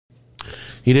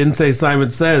He didn't say Simon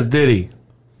Says, did he?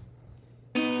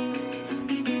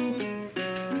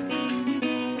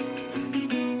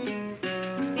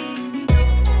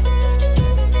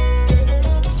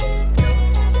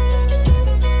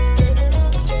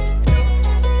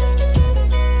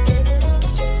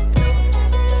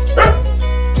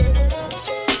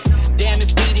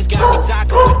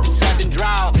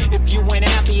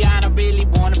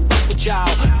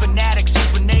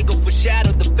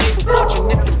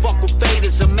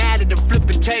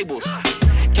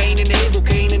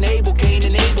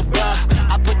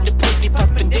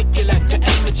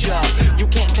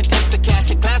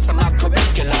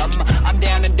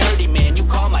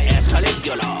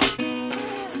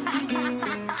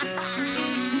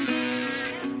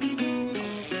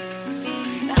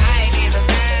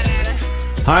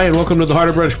 Hi, and welcome to the Heart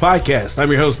of Brunch podcast. I'm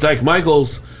your host, Dyke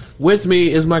Michaels. With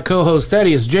me is my co-host,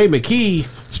 Thaddeus J. McKee.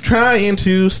 Trying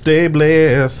to stay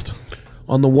blessed.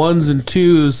 On the ones and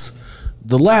twos,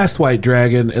 the last White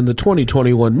Dragon and the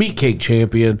 2021 Meat Cake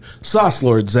Champion, Sauce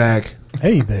Lord Zach.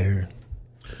 Hey there.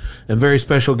 And very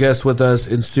special guest with us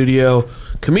in studio,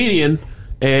 comedian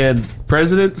and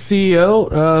president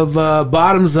CEO of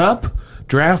Bottoms Up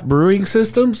Draft Brewing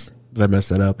Systems. Did I mess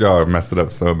that up? Oh, I messed it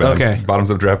up so bad. Okay.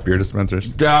 Bottoms Up Draft Beer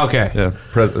Dispensers. Okay. Yeah.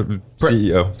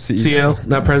 CEO. CEO,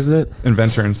 not president?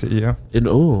 Inventor and CEO.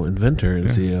 Inventor and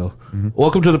CEO. Mm-hmm.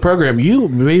 Welcome to the program. You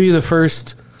may be the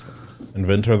first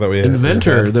inventor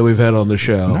that we've had on the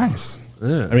show. Nice.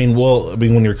 Yeah. I mean,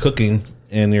 when you're cooking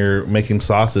and you're making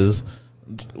sauces,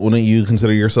 wouldn't you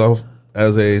consider yourself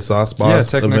as a sauce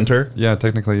boss inventor? Yeah,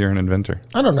 technically you're an inventor.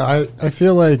 I don't know. I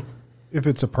feel like if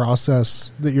it's a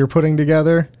process that you're putting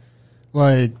together,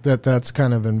 like that's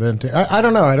kind of inventing. I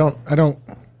don't know. I don't.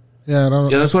 Yeah,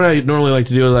 that's what I normally like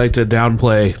to do. I like to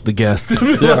downplay the guest.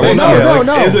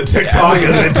 No. Is it TikTok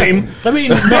inventing? I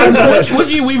mean,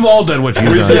 we've all done what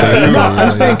you've done.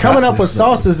 I'm saying coming up with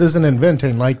sauces isn't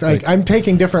inventing. Like I'm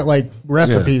taking different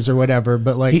recipes or whatever.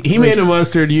 But he made a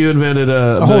mustard. You invented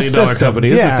a $1 million company.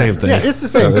 It's the same thing. Yeah, it's the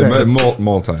same thing.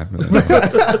 Multi.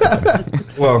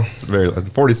 Well, it's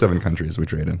 47 countries we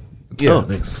trade in. Yeah. Oh,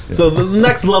 thanks. So the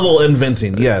next level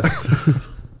inventing, yes.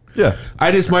 Yeah,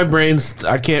 my brain's.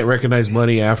 I can't recognize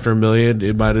money after $1 million.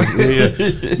 It might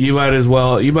as you might as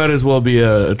well be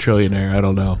a trillionaire. I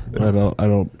don't know. I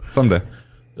don't. Someday. It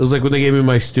was like when they gave me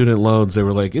my student loans. They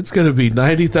were like, "It's going to be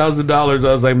 $90,000."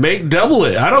 I was like, double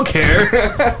it. I don't care.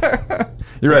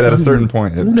 You're right. At a certain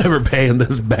point, I'm never paying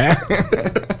this back.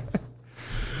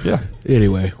 Yeah.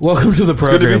 Anyway, welcome to the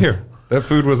program. It's good to be here. That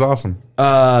food was awesome.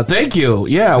 Thank you.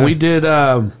 Yeah, we did.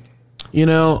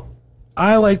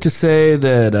 I like to say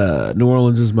that New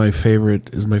Orleans is my favorite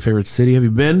city. Have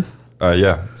you been?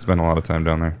 Yeah, spent a lot of time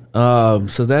down there.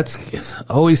 So it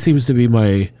always seems to be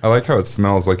my. I like how it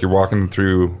smells like you're walking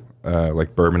through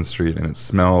like Bourbon Street, and it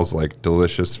smells like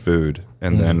delicious food.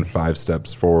 And then 5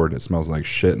 steps forward, it smells like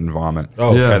shit and vomit.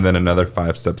 Oh, yeah. And then another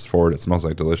 5 steps forward, it smells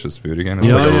like delicious food again.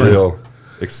 It's like a real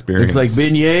experience. It's like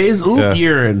beignets,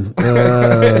 urine.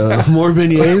 More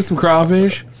beignets, some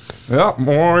crawfish. Yeah,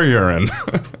 more urine.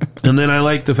 And then I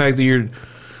like the fact that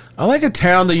I like a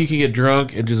town that you can get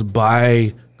drunk and just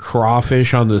buy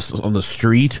crawfish on the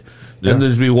street, and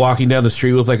just be walking down the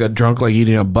street with like a drunk, like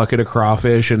eating a bucket of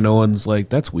crawfish, and no one's like,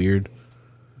 "That's weird."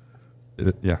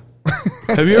 Yeah.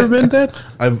 Have you ever been to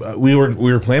that? We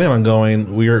were planning on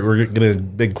going. We're getting a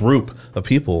big group of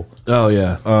people. Oh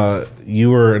yeah.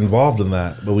 You were involved in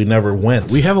that, but we never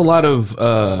went. We have a lot of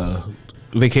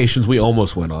vacations we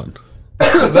almost went on.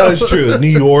 That is true. New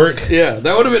York. Yeah,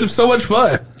 that would have been so much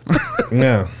fun.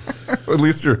 Yeah. At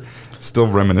least you're still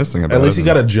reminiscing about it. At least you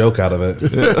got a joke out of it.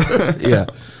 Yeah.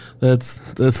 That's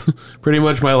pretty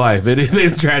much my life.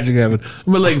 Anything's tragic happened.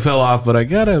 My leg fell off, but I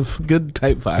got a good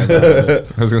type 5. I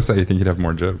was going to say, you think you'd have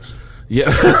more jokes. Yeah.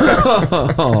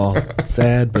 Oh,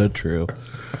 sad but true.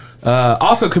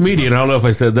 Also comedian. I don't know if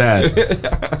I said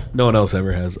that. No one else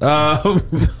ever has.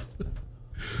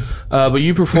 But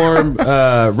you perform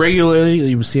regularly.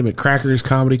 You see him at Crackers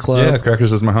Comedy Club. Yeah,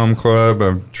 Crackers is my home club.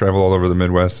 I travel all over the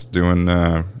Midwest doing,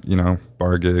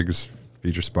 bar gigs,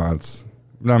 feature spots.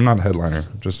 No, I'm not a headliner,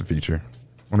 just a feature.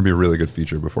 I want to be a really good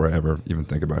feature before I ever even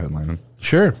think about headlining.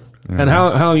 Sure. Yeah. And how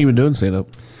long have you been doing stand-up?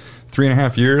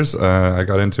 3.5 years. I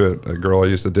got into it. A girl I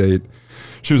used to date,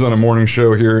 she was on a morning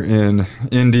show here in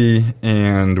Indy,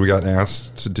 and we got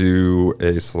asked to do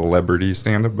a celebrity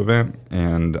stand-up event,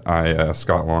 and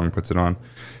Scott Long puts it on,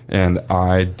 and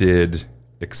I did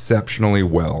exceptionally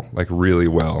well, like really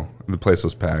well. The place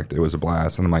was packed. It was a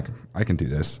blast, and I'm like, I can do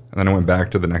this. And then I went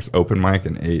back to the next open mic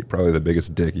and ate probably the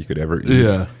biggest dick you could ever eat.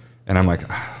 Yeah. And I'm like,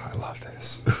 I love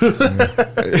this.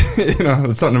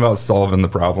 It's something about solving the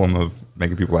problem of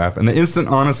making people laugh. And the instant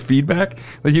honest feedback,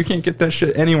 like you can't get that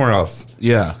shit anywhere else.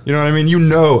 Yeah. You know what I mean? You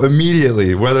know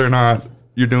immediately whether or not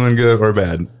you're doing good or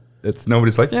bad. It's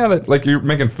nobody's like, yeah, that, like you're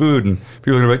making food and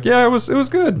people are like, yeah, it was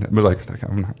good. But like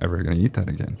I'm not ever going to eat that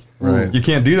again. Right. You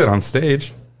can't do that on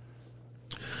stage.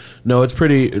 No, it's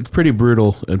pretty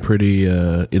brutal and pretty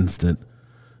instant.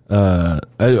 We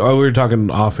were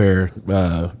talking off air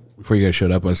before you guys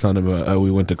showed up. I was telling him we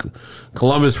went to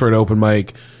Columbus for an open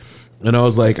mic, and I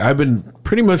was like, I've been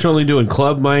pretty much only doing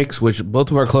club mics, which both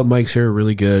of our club mics here are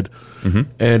really good,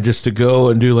 and just to go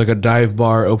and do like a dive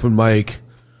bar open mic,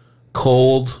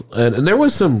 cold, and there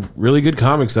was some really good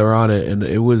comics that were on it, and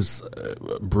it was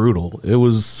brutal. It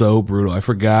was so brutal. I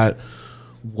forgot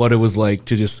what it was like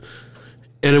to just.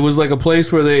 And it was like a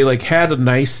place where they like had a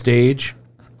nice stage,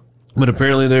 but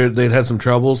apparently they'd had some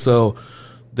trouble. So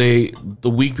the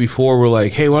week before were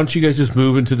like, hey, why don't you guys just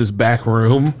move into this back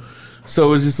room? So it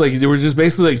was just like, there were just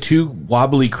basically like two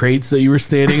wobbly crates that you were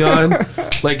standing on,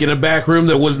 like in a back room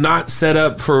that was not set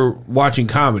up for watching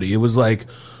comedy. It was like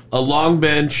a long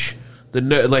bench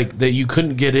that you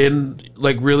couldn't get in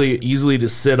like really easily to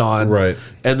sit on. Right.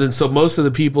 And then so most of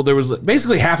the people, there was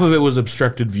basically half of it was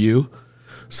obstructed view.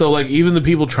 So, like, even the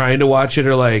people trying to watch it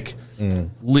are, like,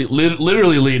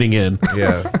 literally leaning in.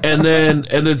 Yeah. And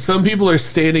then some people are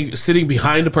sitting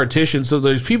behind a partition, so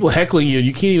there's people heckling you, and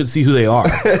you can't even see who they are.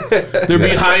 They're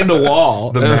behind a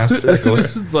wall. The mass heckler.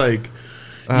 It's just like,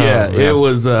 it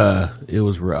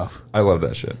was rough. I love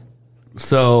that shit.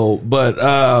 So, but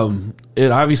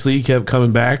it obviously kept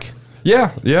coming back.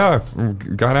 Yeah, I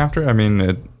got after it. I mean,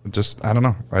 it just, I don't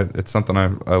know. It's something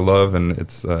I love, and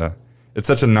it's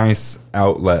such a nice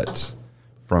outlet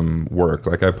from work.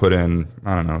 Like I put in,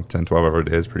 I don't know, 10, 12 hour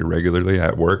days pretty regularly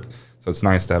at work. So it's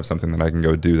nice to have something that I can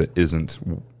go do that isn't,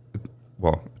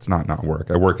 well, it's not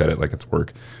work. I work at it like it's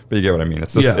work, but you get what I mean?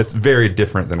 It's just, it's very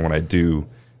different than what I do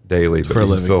daily, but you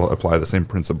can still apply the same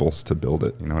principles to build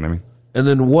it. You know what I mean? And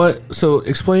then so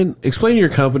explain your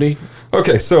company.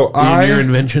 Okay, so your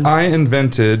invention. I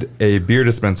invented a beer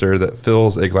dispenser that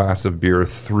fills a glass of beer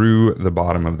through the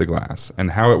bottom of the glass. And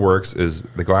how it works is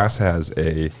the glass has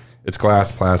it's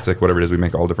glass, plastic, whatever it is. We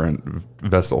make all different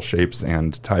vessel shapes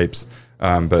and types.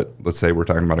 But let's say we're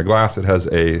talking about a glass. It has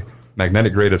a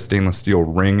magnetic grade of stainless steel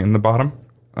ring in the bottom,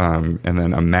 and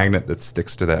then a magnet that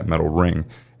sticks to that metal ring.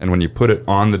 And when you put it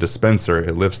on the dispenser,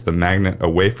 it lifts the magnet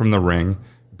away from the ring.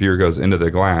 Beer goes into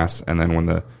the glass, and then when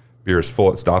the beer is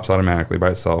full, it stops automatically by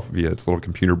itself via its little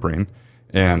computer brain,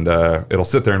 and it'll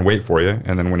sit there and wait for you.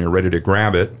 And then when you're ready to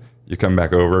grab it, you come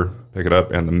back over, pick it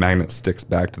up, and the magnet sticks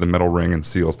back to the metal ring and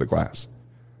seals the glass.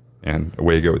 And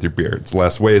away you go with your beer. It's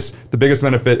less waste. The biggest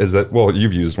benefit is that, well,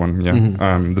 you've used one, yeah.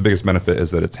 Mm-hmm. The biggest benefit is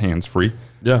that it's hands-free.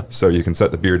 Yeah. So you can set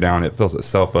the beer down. It fills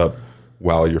itself up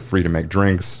while you're free to make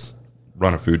drinks,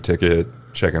 run a food ticket,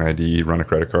 check an ID, run a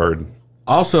credit card.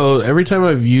 Also, every time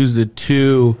I've used it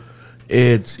too,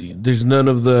 there's none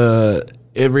of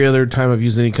every other time I've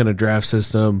used any kind of draft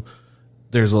system,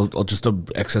 there's just a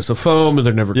excess of foam and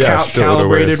they're never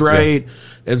calibrated right. Yeah.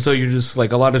 And so you're just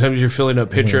like, a lot of times you're filling up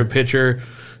pitcher to pitcher,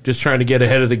 just trying to get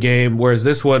ahead of the game. Whereas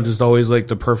this one just always like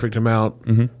the perfect amount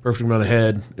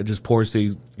ahead. It just pours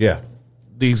the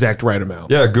exact right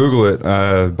amount. Yeah, Google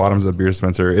it. Bottoms Up beer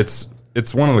dispenser. It's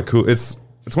one of the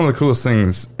it's one of the coolest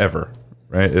things ever.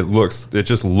 Right, it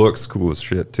just looks cool as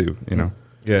shit too, you know.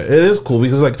 Yeah, it is cool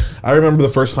because like I remember the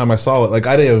first time I saw it, like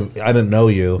I didn't know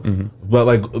you, but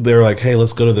like they were like, hey,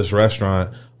 let's go to this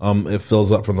restaurant. It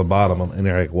fills up from the bottom, and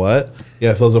you're like, what?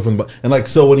 Yeah, it fills up from the bottom. And like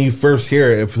so when you first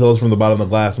hear it fills from the bottom of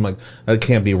the glass. I'm like, that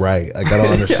can't be right. Like I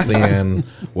don't understand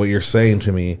what you're saying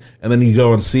to me. And then you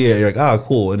go and see it, you're like, oh,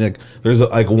 cool. And like there's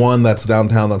like one that's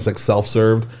downtown that's like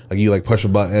self-served. Like you like push a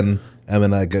button and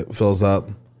then like it fills up.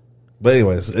 But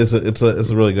anyways,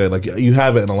 it's really good. Like you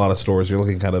have it in a lot of stores. You're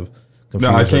looking kind of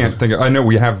confused. No, I can't think. I know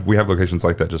we have locations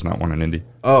like that, just not one in Indy.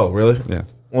 Oh, really? Yeah.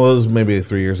 Well, it was maybe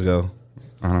 3 years ago.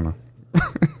 I don't know.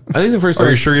 I think the first time. Are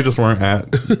you sure you just weren't at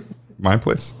my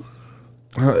place?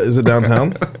 Is it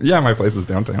downtown? Yeah, my place is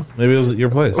downtown. Maybe it was at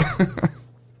your place.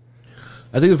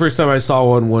 I think the first time I saw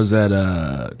one was at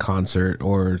a concert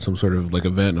or some sort of like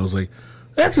event, and I was like,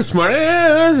 that's a smart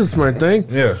thing.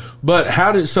 Yeah. But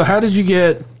how did you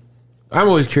get? I'm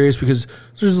always curious because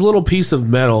there's a little piece of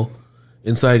metal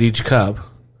inside each cup.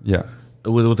 Yeah.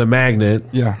 With a magnet.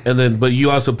 Yeah. But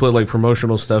you also put like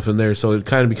promotional stuff in there, so it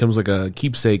kind of becomes like a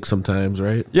keepsake sometimes,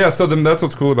 right? Yeah, so that's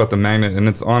what's cool about the magnet, and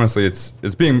it's honestly, it's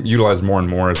being utilized more and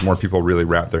more as more people really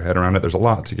wrap their head around it. There's a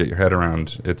lot to get your head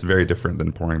around. It's very different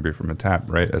than pouring beer from a tap,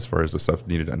 right, as far as the stuff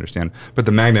needed to understand. But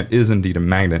the magnet is indeed a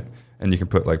magnet, and you can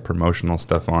put like promotional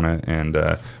stuff on it. And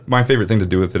my favorite thing to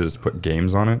do with it is put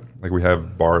games on it. Like we have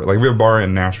a bar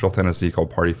in Nashville, Tennessee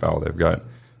called Party Foul. They've got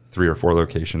 3 or 4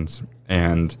 locations,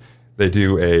 and they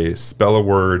do a spell a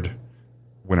word,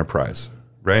 win a prize.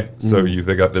 Right, so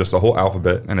they got just a whole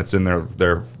alphabet, and it's in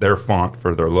their font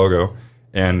for their logo.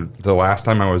 And the last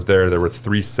time I was there were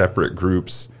 3 separate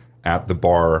groups at the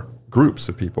bar, groups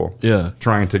of people,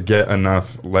 trying to get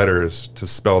enough letters to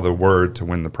spell the word to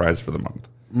win the prize for the month.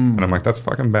 And I'm like, that's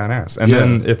fucking badass. And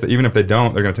then even if they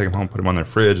don't, they're going to take them home, put them on their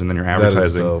fridge, and then you're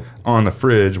advertising on the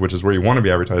fridge, which is where you want to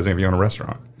be advertising if you own a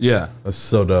restaurant. Yeah, That's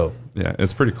so dope. Yeah,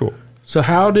 it's pretty cool. So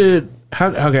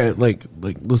okay, like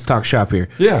let's talk shop here.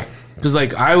 Yeah. Because,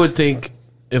 like, I would think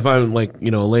if I'm, like,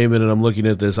 a layman and I'm looking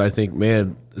at this, I think,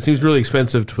 man, it seems really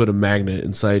expensive to put a magnet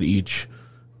inside each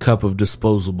cup of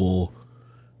disposable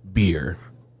beer.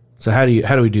 So how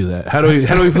do we do that? How do we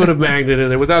put a magnet in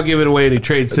there without giving away any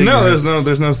trade secrets? No,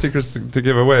 there's no secrets to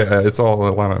give away. It's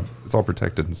all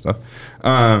protected and stuff.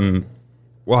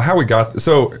 Well, how we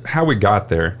got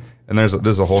there, and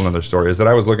there's a whole nother story, is that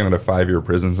I was looking at a 5-year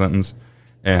prison sentence.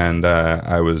 And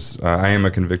I am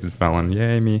a convicted felon.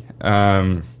 Yay, me.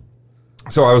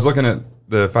 So I was looking at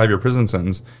the 5-year prison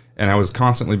sentence, and I was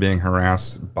constantly being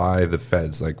harassed by the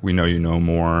feds. Like, we know you know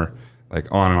more, like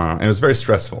on and on. And it was very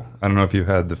stressful. I don't know if you've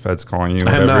had the feds calling you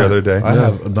every other day. I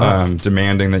have not.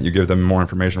 Demanding that you give them more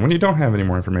information. When you don't have any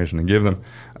more information to give them,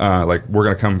 like, we're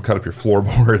going to come cut up your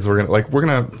floorboards. We're going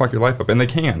to fuck your life up. And they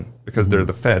can, because they're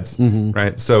the feds,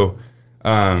 right? So...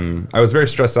 I was very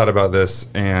stressed out about this,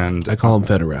 and I call them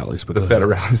federales, but the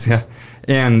federales, yeah.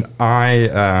 And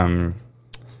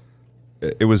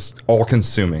it was all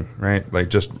consuming, right?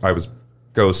 Like, I was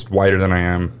ghost whiter than I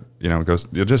am, ghost.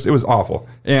 It was awful.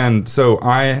 And so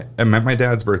I am at my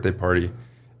dad's birthday party,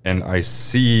 and I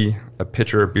see a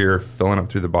pitcher of beer filling up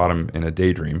through the bottom in a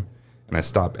daydream. And I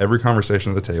stop every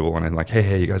conversation at the table, and I'm like,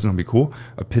 hey, you guys know what'd be cool?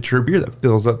 A pitcher of beer that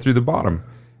fills up through the bottom.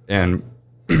 And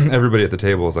everybody at the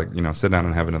table is like, sit down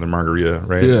and have another margarita,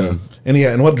 right? Yeah.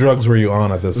 And what drugs were you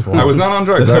on at this point? I was not on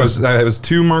drugs. I was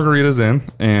 2 margaritas in,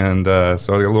 and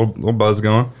so I got a little buzz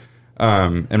going.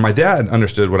 And my dad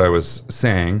understood what I was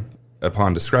saying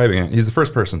upon describing it. He's the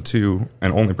first person to,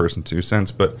 and only person to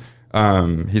since, but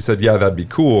he said, yeah, that'd be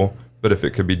cool, but if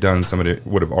it could be done, somebody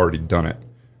would have already done it.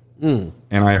 And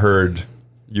I heard,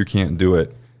 you can't do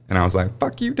it. And I was like,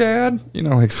 fuck you, Dad.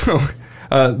 So...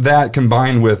 that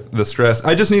combined with the stress,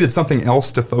 I just needed something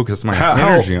else to focus my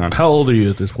energy on. How old are you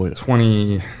at this point?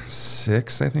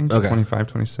 26, I think. Okay. 25,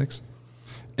 26.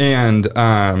 And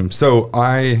so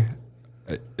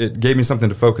it gave me something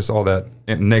to focus all that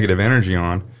negative energy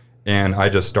on, and I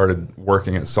just started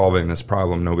working at solving this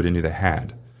problem nobody knew they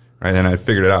had, right? And I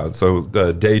figured it out. So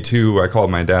the day 2, I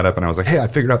called my dad up, and I was like, hey, I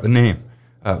figured out the name.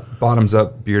 Bottoms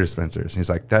Up Beer Dispensers. And he's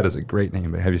like, that is a great name,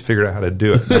 but have you figured out how to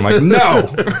do it? And I'm like,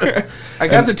 no. I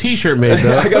got the T-shirt made,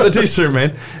 though. I got the T-shirt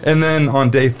made. And then on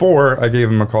day 4, I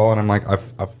gave him a call, and I'm like,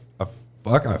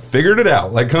 I figured it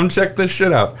out. Like, come check this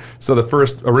shit out. So the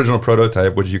first original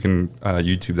prototype, which you can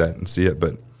YouTube that and see it,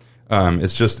 but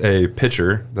it's just a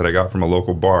pitcher that I got from a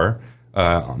local bar,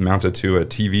 mounted to a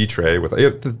TV tray with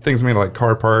the things made of like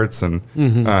car parts and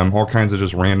all kinds of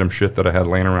just random shit that I had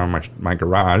laying around my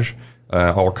garage.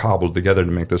 All cobbled together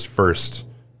to make this first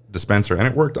dispenser, and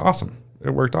it worked awesome.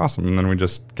 And then we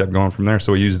just kept going from there.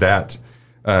 So we used that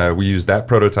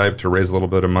prototype to raise a little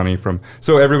bit of money from.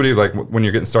 So everybody, like, when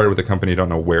you're getting started with a company, you don't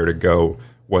know where to go,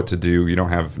 what to do.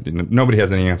 Nobody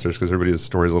has any answers because everybody's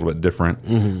story is a little bit different.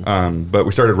 But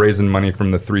we started raising money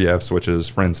from the 3 Fs, which is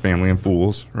friends, family, and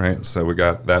fools, right? So we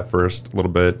got that first a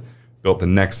little bit, built the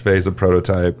next phase of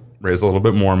prototype, raised a little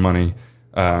bit more money,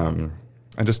 and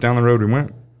just down the road we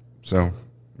went. So,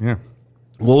 yeah.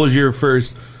 What was your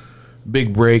first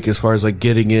big break as far as like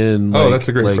getting in? Like, that's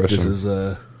a great question. This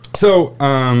is So,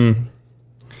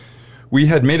 we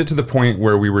had made it to the point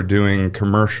where we were doing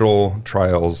commercial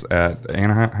trials at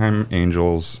Anaheim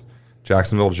Angels,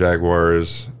 Jacksonville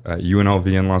Jaguars, UNLV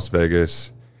in Las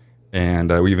Vegas,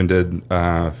 and we even did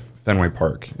Fenway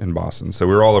Park in Boston. So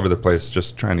we were all over the place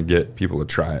just trying to get people to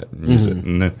try it and use it.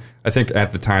 And I think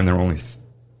at the time there were only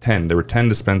 10. There were 10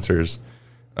 dispensers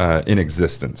in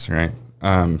existence, right?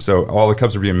 So all the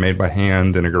cups were being made by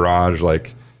hand in a garage,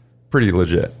 like pretty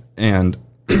legit. And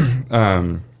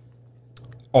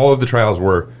all of the trials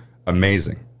were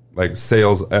amazing. Like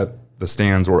sales at the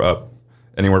stands were up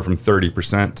anywhere from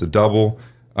 30% to double.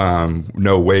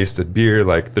 No wasted beer.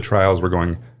 Like the trials were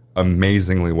going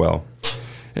amazingly well.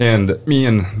 And me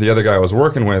and the other guy I was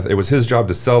working with, it was his job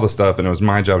to sell the stuff, and it was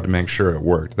my job to make sure it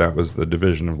worked. That was the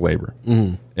division of labor.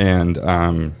 And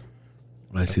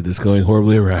I see this going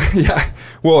horribly awry. Yeah.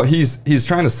 Well, he's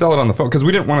trying to sell it on the phone because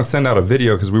we didn't want to send out a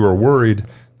video because we were worried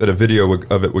that a video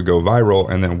of it would go viral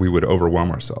and then we would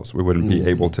overwhelm ourselves. We wouldn't be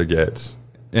able to get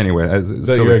anyway.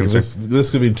 This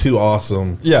could be too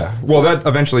awesome. Yeah. Well, that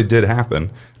eventually did happen,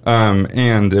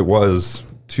 and it was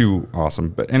too awesome.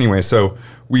 But anyway, so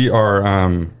we are.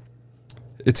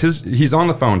 He's on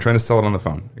the phone trying to sell it on the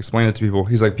phone. Explain it to people.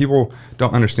 He's like, people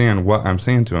don't understand what I'm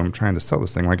saying to them. I'm trying to sell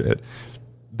this thing like it.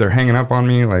 They're hanging up on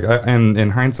me, and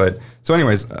in hindsight. So,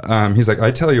 anyways, he's like,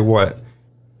 I tell you what.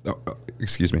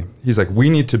 Excuse me. He's like, we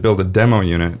need to build a demo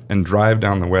unit and drive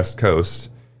down the West Coast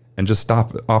and just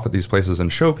stop off at these places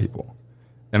and show people.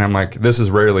 And I'm like, this is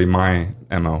rarely my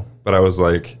MO, but I was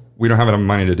like, we don't have enough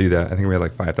money to do that. I think we had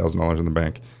like $5,000 in the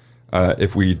bank.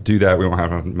 If we do that, we won't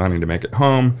have enough money to make it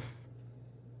home.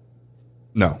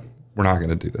 No, we're not going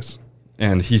to do this.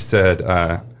 And he said,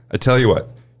 I tell you what,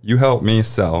 you help me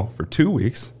sell for 2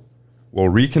 weeks. We'll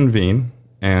reconvene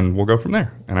and we'll go from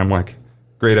there. And I'm like,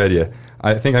 great idea.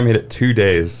 I think I made it 2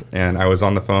 days and I was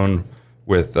on the phone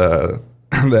with the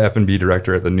F&B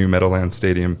director at the new Meadowlands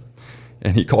Stadium.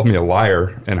 And he called me a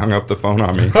liar and hung up the phone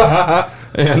on me.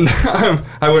 And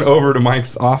I went over to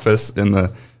Mike's office in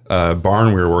the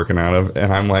barn we were working out of.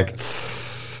 And I'm like,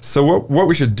 so what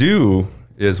we should do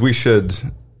is we should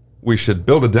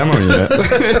build a demo unit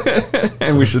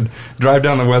and we should drive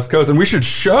down the West Coast and we should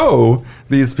show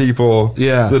these people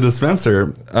the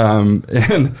dispenser.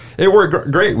 And it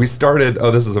worked great. We started,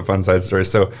 this is a fun side story.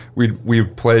 So we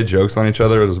played jokes on each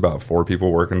other. There was about 4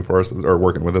 people working for us or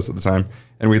working with us at the time.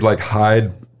 And we'd like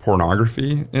hide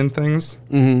pornography in things.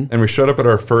 Mm-hmm. And we showed up at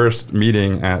our first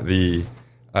meeting at the,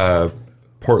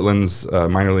 Portland's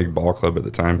minor league ball club at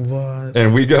the time. What?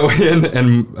 And we go in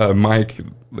and Mike,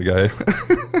 the guy,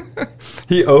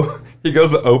 he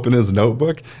goes to open his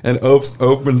notebook and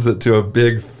opens it to a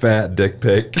big fat dick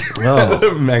pic.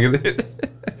 Oh. Magazine.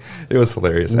 It was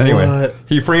hilarious. Anyway,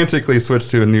 he frantically switched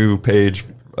to a new page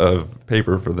of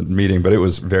paper for the meeting, but it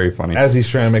was very funny. As he's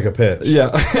trying to make a pitch. Yeah,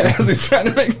 as he's trying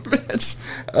to make a pitch.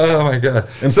 Oh, my God.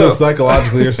 And so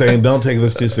psychologically, you're saying, don't take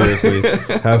this too seriously.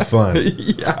 Have fun.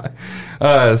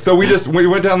 Yeah. So we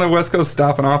went down the West Coast,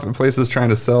 stopping off at places trying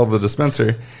to sell the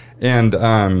dispenser. And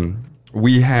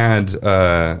we had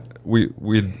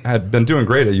been doing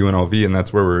great at UNLV, and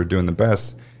that's where we were doing the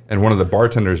best. And one of the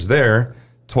bartenders there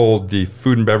told the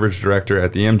food and beverage director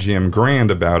at the MGM Grand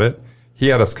about it. He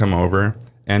had us come over.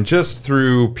 And just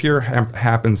through pure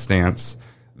happenstance,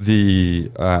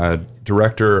 the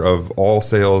director of all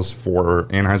sales for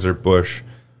Anheuser-Busch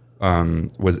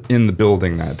was in the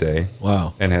building that day.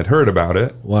 Wow. And had heard about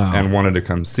it. Wow. And wanted to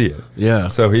come see it. Yeah.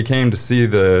 So he came to see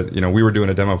we were doing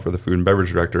a demo for the food and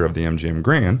beverage director of the MGM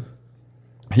Grand.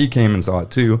 He came and saw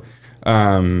it too.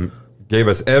 Gave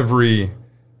us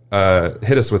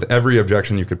hit us with every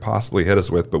objection you could possibly hit us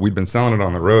with, but we'd been selling it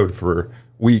on the road for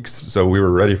weeks, so we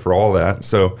were ready for all that.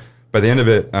 So by the end of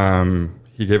it,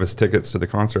 he gave us tickets to the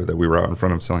concert that we were out in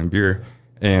front of selling beer,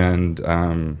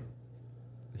 and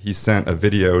he sent a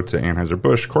video to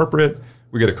Anheuser-Busch corporate.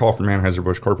 We get a call from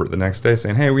Anheuser-Busch corporate the next day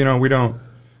saying, hey, we don't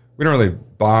really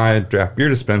buy draft beer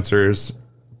dispensers,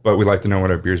 but we'd like to know what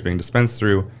our beer is being dispensed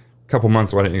through. A couple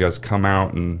months, why don't you guys come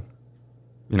out and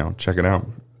check it out,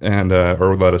 and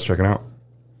or let us check it out.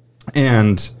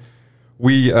 And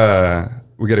we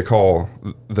get a call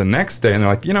the next day, and they're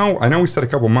like, I know we said a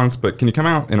couple months, but can you come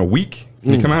out in a week?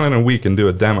 Can you come out in a week and do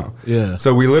a demo? Yeah.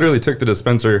 So we literally took the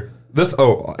dispenser.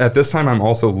 At this time, I'm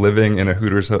also living in the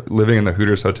Hooters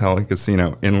Hotel and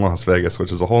Casino in Las Vegas,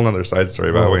 which is a whole nother side story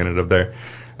about how we ended up there.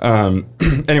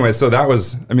 Anyway, so that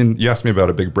was, you asked me about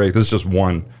a big break. This is just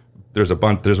one. There was a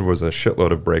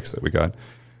shitload of breaks that we got,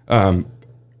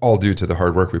 all due to the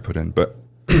hard work we put in. But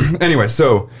anyway,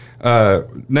 so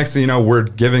next thing you know, we're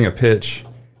giving a pitch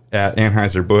at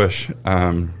Anheuser-Busch.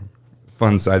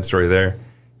 Fun side story there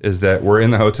is that we're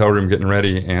in the hotel room getting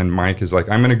ready, and Mike is like,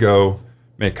 I'm going to go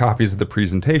make copies of the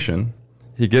presentation.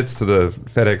 He gets to the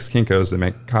FedEx Kinko's to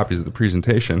make copies of the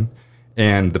presentation,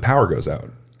 and the power goes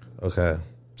out. Okay.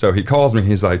 So he calls me.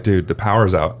 He's like, "Dude, the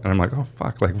power's out." And I'm like, "Oh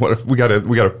fuck! Like, what if we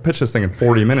gotta pitch this thing in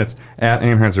 40 minutes at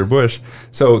Anheuser-Busch?"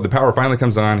 So the power finally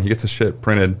comes on. He gets the shit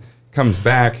printed. Comes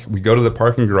back. We go to the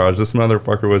parking garage. This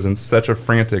motherfucker was in such a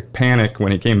frantic panic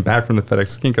when he came back from the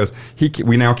FedEx Kinko's.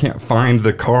 We now can't find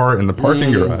the car in the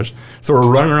parking garage. So we're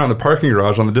running around the parking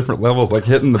garage on the different levels, like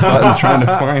hitting the button, trying to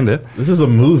find it. This is a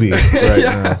movie right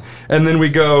now. And then we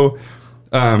go.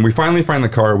 We finally find the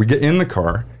car. We get in the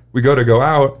car. We go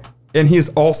out. And he's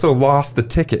also lost the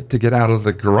ticket to get out of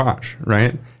the garage,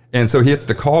 right? And so he hits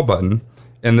the call button,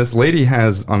 and this lady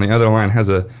on the other line has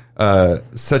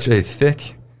such a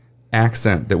thick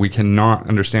accent that we cannot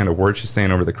understand a word she's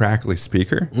saying over the crackly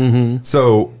speaker. Mm-hmm.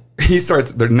 So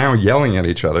they're now yelling at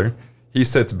each other. He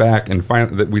sits back and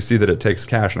finally that we see that it takes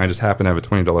cash, and I just happen to have a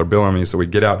 $20 bill on me. So we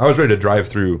get out. I was ready to drive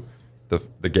through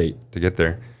the gate to get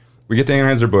there. We get to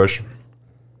Anheuser-Busch,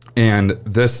 and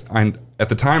at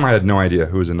the time I had no idea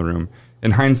who was in the room.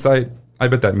 In hindsight, I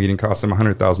bet that meeting cost them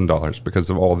 $100,000 because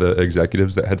of all the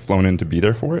executives that had flown in to be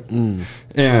there for it.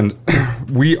 And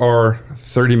we are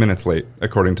 30 minutes late,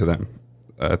 according to them.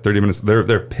 30 minutes.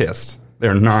 They're pissed.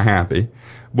 They're not happy.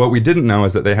 What we didn't know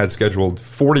is that they had scheduled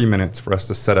 40 minutes for us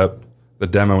to set up the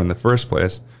demo in the first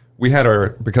place. We had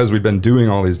because we've been doing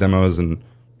all these demos and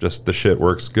just the shit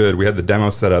works good. We had the demo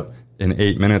set up in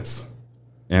 8 minutes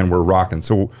and we're rocking.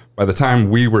 So by the time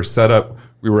we were set up,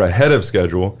 we were ahead of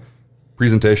schedule.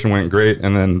 Presentation went great.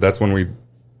 And then that's when we,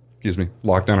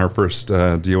 locked down our first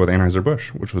deal with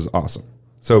Anheuser-Busch, which was awesome.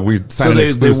 So we signed an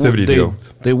exclusivity deal.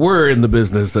 They were in the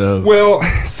business of... Well,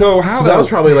 so how that was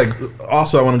probably like,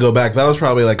 also I want to go back, that was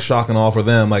probably like shock and awe for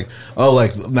them. Like, oh,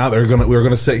 like now we're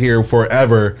going to sit here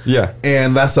forever. Yeah.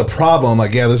 And that's a problem.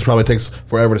 Like, yeah, this probably takes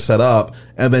forever to set up.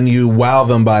 And then you wow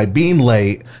them by being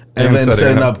late and then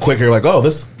setting up quicker. Like, oh,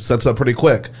 this sets up pretty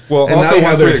quick. Well, and also now you have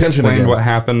once their we attention explained again. what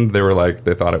happened, they were like,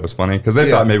 they thought it was funny because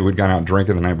they thought maybe we'd gone out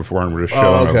drinking the night before and we're just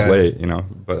showing up late,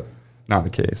 but not the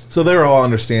case. So they were all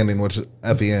understanding, which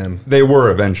at the end. They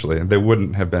were eventually. They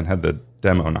wouldn't have been had the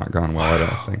demo not gone well, I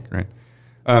don't think, right?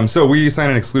 So we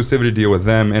signed an exclusivity deal with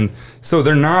them, and so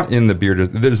they're not in the beer.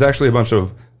 There's actually a bunch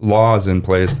of laws in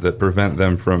place that prevent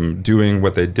them from doing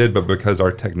what they did, but because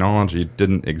our technology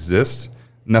didn't exist,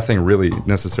 nothing really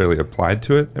necessarily applied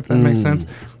to it, if that makes sense.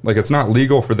 Like, it's not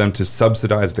legal for them to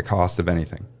subsidize the cost of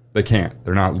anything. They can't.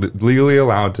 They're not legally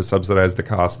allowed to subsidize the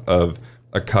cost of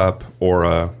a cup or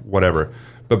a whatever.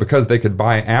 But because they could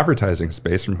buy advertising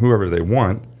space from whoever they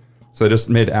want, so they just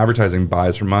made advertising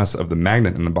buys from us of the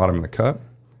magnet in the bottom of the cup,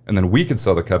 and then we could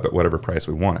sell the cup at whatever price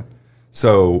we wanted.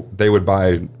 So they would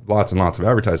buy lots and lots of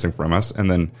advertising from us, and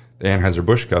then the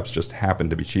Anheuser-Busch cups just happened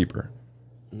to be cheaper.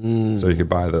 So you could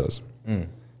buy those.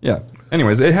 Yeah.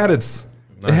 Anyways, it had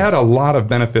a lot of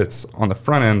benefits on the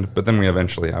front end, but then we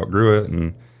eventually outgrew it,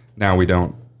 and now we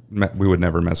would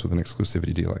never mess with an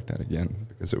exclusivity deal like that again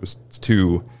because it's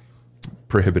too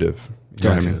prohibitive. You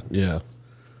know what I mean? Yeah.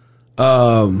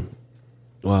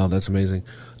 Wow, that's amazing.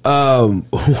 So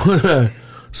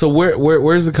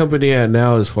where's the company at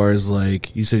now as far as,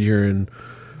 like, you said you're in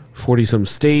 40-some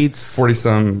states?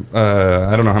 40-some,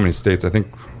 I don't know how many states, I think.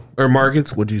 Or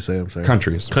markets? What'd you say? I'm sorry.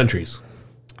 Countries.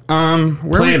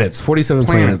 Planets. 47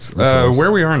 planets.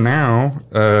 Where we are now,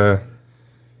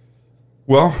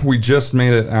 well, we just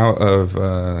made it out of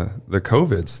the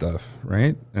COVID stuff,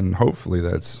 right? And hopefully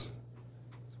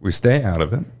we stay out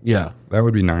of it. Yeah. That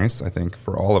would be nice, I think,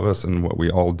 for all of us and what we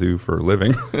all do for a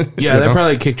living. Yeah, that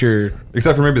probably kicked your...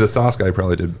 Except for maybe the sauce guy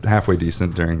probably did halfway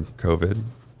decent during COVID.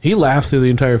 He laughed through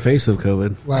the entire face of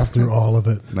COVID. Laughed through all of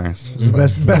it. Nice. It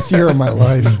was the best year of my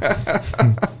life.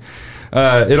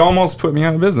 It almost put me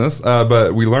out of business,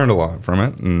 but we learned a lot from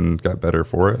it and got better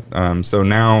for it. So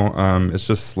now it's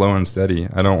just slow and steady.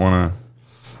 I don't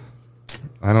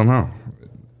know,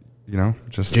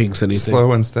 just jinx anything.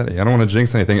 Slow and steady. I don't want to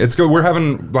jinx anything. It's good.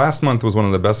 Last month was one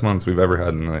of the best months we've ever had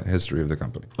in the history of the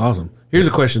company. Awesome. Here's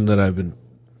a question that I've been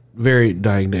very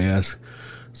dying to ask.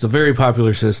 It's a very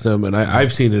popular system, and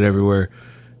I've seen it everywhere.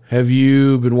 Have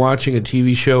you been watching a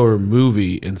TV show or a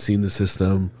movie and seen the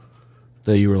system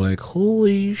that you were like,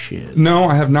 holy shit? No,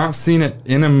 I have not seen it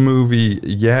in a movie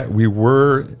yet. We've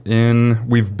been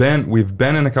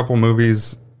in a couple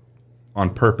movies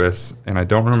on purpose, and I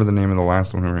don't remember the name of the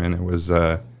last one we were in. It was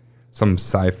some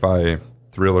sci-fi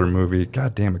thriller movie.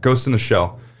 God damn it, Ghost in the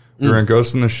Shell. We were in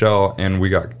Ghost in the Shell, and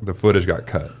the footage got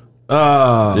cut.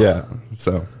 Yeah,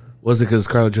 so. Was it because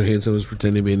Scarlett Johansson was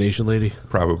pretending to be a Nation lady?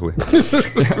 Probably.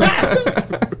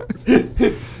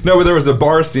 No, but there was a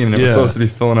bar scene, and it was supposed to be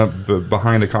filling up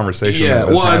behind a conversation. Yeah,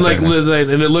 well, and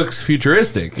it looks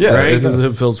futuristic, right? Because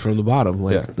it fills from the bottom.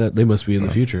 That they must be in the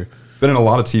future. Been in a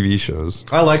lot of TV shows.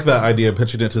 I like that idea of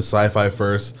pitching it to sci-fi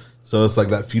first, so it's like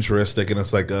that futuristic, and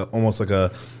it's like almost like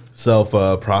a self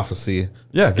prophecy.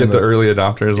 Yeah, get the early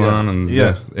adopters on and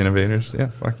the innovators. Yeah,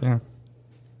 fuck yeah.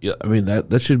 Yeah, I mean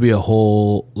that should be a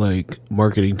whole like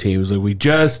marketing team. It's like we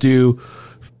just do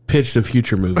pitch to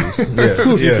future movies.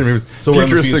 Future movies. So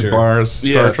futuristic bars.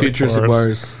 Yeah, futuristic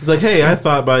bars. It's like, hey, I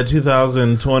thought by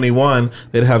 2021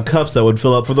 they'd have cups that would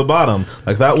fill up for the bottom,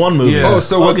 like that one movie. Yeah.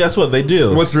 Guess what they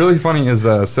do? What's really funny is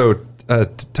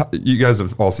you guys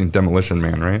have all seen Demolition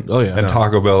Man, right? Oh, yeah. And No.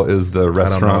 Taco Bell is the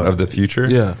restaurant know. of the future.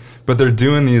 Yeah. But they're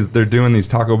doing these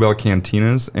Taco Bell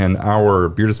cantinas, and our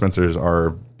beer dispensers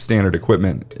are standard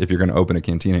equipment. If you're going to open a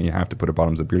cantina, you have to put a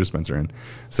bottoms up beer dispenser in.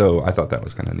 So I thought that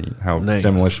was kind of neat how Nice.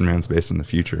 Demolition Man's based in the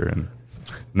future, and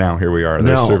now here we are.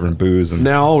 They're Now- serving booze and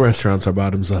Now all restaurants are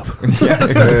bottoms up.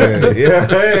 Hey.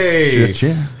 shit,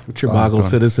 yeah. What's your Boggle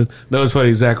citizen? No, it's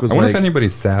funny. Zach was I wonder like, if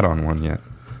anybody's sat on one yet.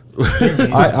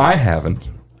 I haven't.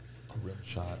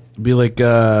 be like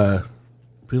a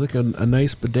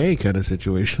nice bidet kind of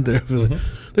situation there.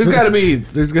 There's got to be.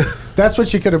 That's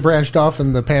what you could have branched off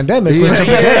in the pandemic. Was the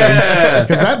Yeah.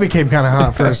 because that became kind of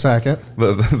hot for a second.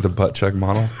 The butt chug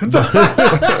model.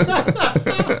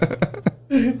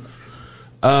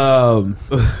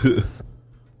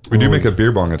 We do make a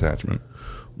beer bong attachment.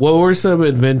 What were some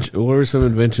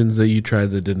inventions that you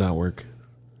tried that did not work?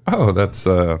 Oh, that's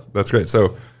great.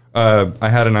 So I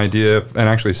had an idea and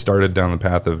actually started down the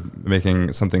path of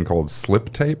making something called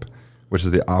slip tape, which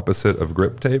is the opposite of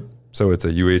grip tape. So it's a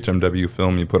UHMW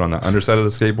film you put on the underside of the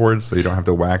skateboard so you don't have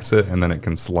to wax it, and then it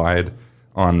can slide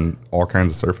on all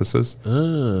kinds of surfaces.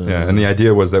 Yeah, and the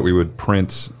idea was that we would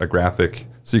print a graphic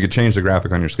so you could change the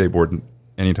graphic on your skateboard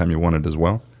anytime you wanted as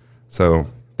well. So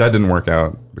that didn't work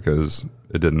out because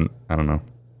it didn't. I don't know.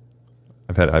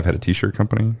 I've had a t-shirt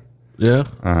company. Yeah.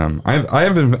 I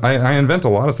invent a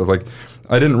lot of stuff. Like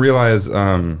I didn't realize.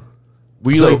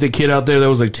 Were you like the kid out there that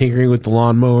was like tinkering with the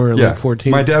lawnmower at like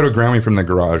 14? My dad would ground me from the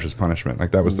garage as punishment.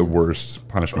 Like that was the worst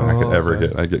punishment I could ever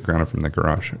get. I'd get grounded from the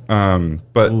garage.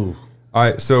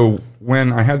 So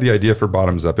when I had the idea for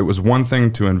Bottoms Up, it was one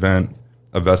thing to invent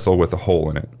a vessel with a hole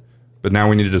in it, but now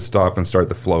we needed to stop and start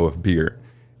the flow of beer.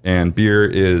 And beer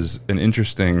is an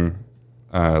interesting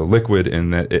liquid in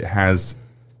that it has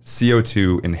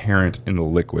CO2 inherent in the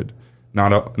liquid.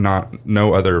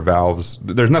 No other valves.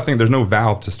 There's no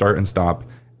valve to start and stop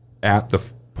at the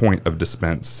point of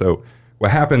dispense. So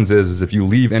what happens is if you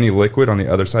leave any liquid on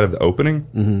the other side of the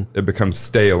opening, it becomes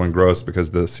stale and gross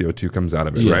because the CO2 comes out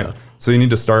of it, right? So you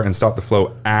need to start and stop the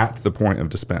flow at the point of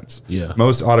dispense. Yeah.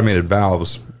 Most automated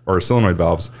valves or solenoid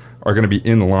valves are going to be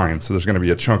in line. So there's going to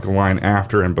be a chunk of line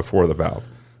after and before the valve.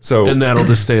 So and that'll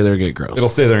just stay there and get gross. it'll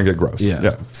stay there and get gross. Yeah.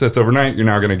 If it sits overnight, you're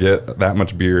now going to get that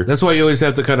much beer. That's why you always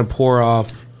have to kind of pour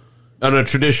off. On a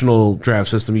traditional draft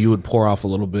system, you would pour off a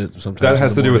little bit sometimes. That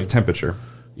has in to the do with morning. temperature.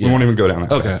 Yeah. We won't even go down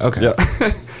that. Okay, path. okay.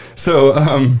 Yeah.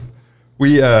 So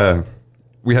we had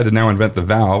to now invent the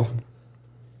valve.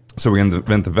 So we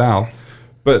invent the valve,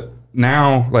 but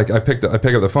now like I pick up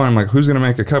the phone. I'm like, who's going to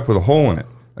make a cup with a hole in it?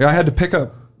 Like I had to pick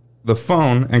up the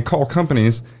phone and call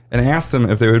companies and ask them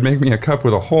if they would make me a cup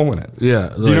with a hole in it.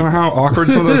 Yeah. Do you know how awkward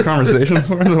some of those conversations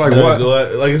were? They're like, what?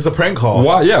 Like it's a prank call.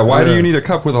 Why? Yeah. Why do you need a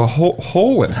cup with a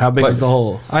hole in it? How big is the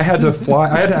hole? I had to fly.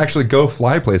 I had to actually go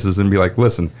fly places and be like,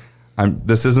 listen,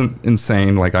 this isn't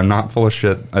insane. Like I'm not full of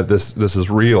shit. This is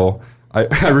real.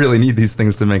 I really need these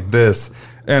things to make this.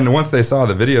 And once they saw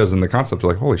the videos and the concept,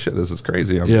 they're like, holy shit, this is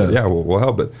crazy. We'll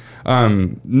help. But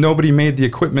nobody made the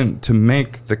equipment to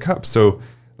make the cups. So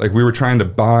like we were trying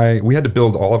to we had to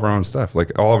build all of our own stuff.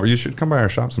 Like you should come by our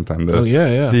shop sometime.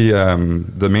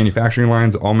 The manufacturing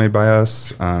lines all made by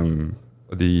us.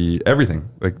 Everything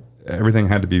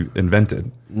had to be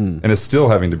invented, and it's still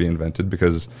having to be invented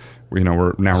because we're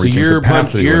now So reaching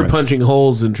capacity you're limits. punching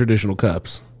holes in traditional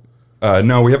cups.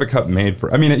 No, we have a cup made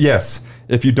for. I mean, yes.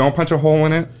 If you don't punch a hole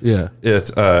in it,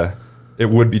 it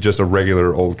would be just a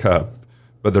regular old cup,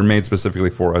 but they're made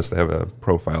specifically for us to have a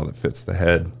profile that fits the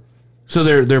head. So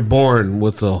they're born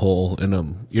with a hole in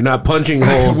them. You're not punching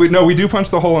holes. we do punch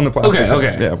the hole in the plastic.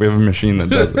 Okay. Yeah, we have a machine that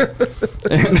does it.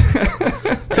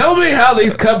 Tell me how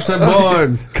these cups are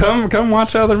born. Come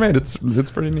watch how they're made. It's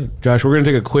pretty neat. Josh, we're going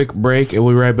to take a quick break and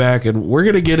we'll be right back. And we're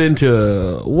going to get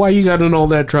into why you got in all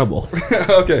that trouble.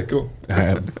 Okay, cool. All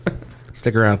right.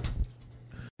 Stick around.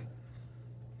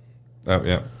 Oh,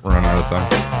 yeah. We're running out of time.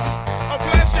 Oh,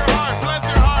 bless your heart, bless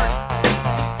your heart.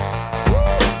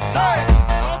 Hey,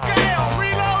 okay, I'm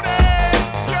reloading.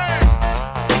 Yeah.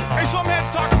 Hey, some heads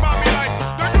talking about me like,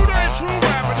 the dude ain't true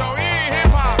rapper though. He ain't hip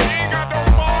hop. He ain't got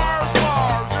those bars. You know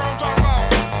what I'm talking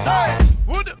about? Hey,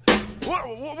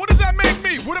 what does that make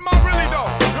me? What am I really though?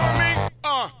 You know what I mean?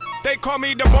 They call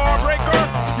me the bar breaker.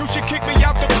 You should kick me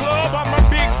out the club. I'm a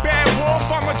big bad wolf.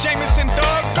 I'm a Jameson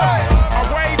thug. I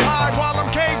wave high while I'm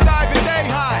cave diving day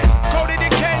high. Coated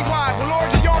in KY, will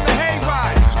orgy on the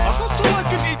hayride. I hustle like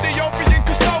an Ethiopian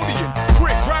custodian.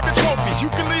 Quick, grab the trophies. You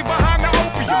can leave behind the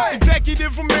opium.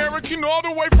 Executive American, all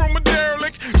the way from a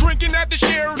derelict. Drinking at the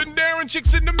Sheraton, daring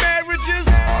chicks in the marriages.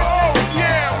 Oh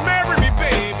yeah, marry me,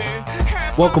 baby.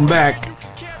 Welcome back.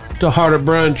 to Heart of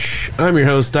Brunch. I'm your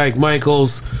host, Dyke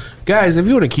Michaels. Guys, if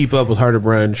you want to keep up with Heart of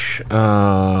Brunch,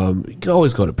 you can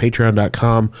always go to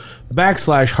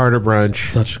patreon.com/Heart of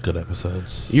Brunch. Such good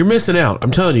episodes. You're missing out.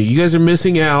 I'm telling you, you guys are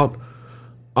missing out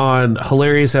on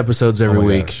hilarious episodes every my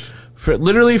week. gosh. For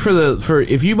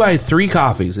if you buy 3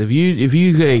 coffees, if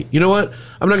you say, you know what,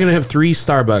 I'm not gonna have 3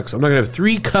 Starbucks, I'm not gonna have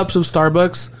 3 cups of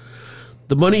Starbucks.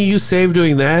 The money you save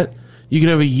doing that, you can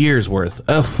have a year's worth,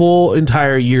 a full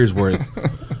entire year's worth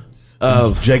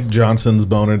of. Jake Johnson's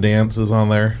boner dance is on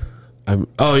there.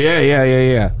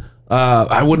 Yeah.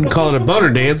 I wouldn't call it a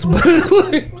boner dance, but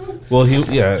Well,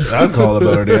 I'd call it a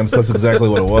boner dance. That's exactly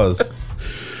what it was.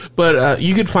 But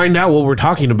you could find out what we're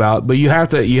talking about. But you have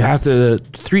to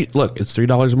look. It's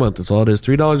 $3 a month. That's all it is.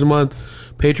 $3 a month.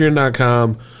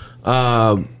 Patreon.com.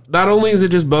 Not only is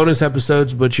it just bonus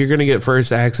episodes, but you're going to get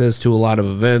first access to a lot of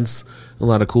events, a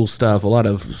lot of cool stuff, a lot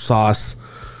of sauce.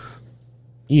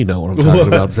 You know what I'm talking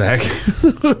about, Zach.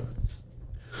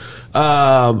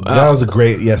 That was a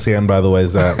great yes and, by the way,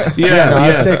 Zach.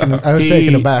 I was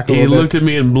taken aback a He little bit. looked at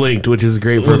me and blinked, which is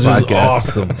great for a Which is podcast.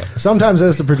 awesome. Sometimes,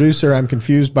 as the producer, I'm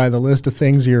confused by the list of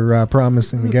things you're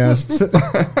promising the guests.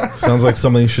 Sounds like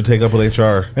something you should take up with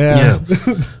HR. Yeah.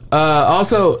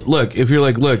 Also, look, if you're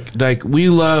like, look, Dyke, we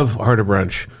love Heart of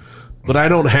Brunch, but I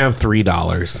don't have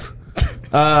 $3.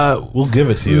 We'll give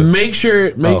it to you. Make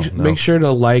sure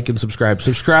to like and subscribe.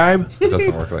 Subscribe It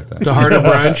doesn't work like that. to Heart of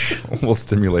Brunch. We'll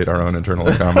stimulate our own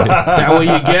internal comedy. That way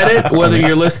you get it, whether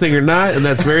you're listening or not, and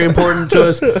that's very important to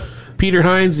us. Peter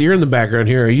Hines, you're in the background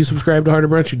here. Are you subscribed to Heart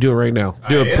of Brunch? You do it right now.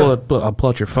 Do it. I'll pull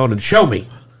out your phone and show me.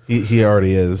 He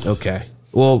already is. Okay.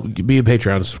 Well, be a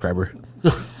Patreon subscriber.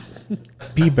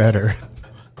 Be better.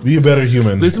 Be a better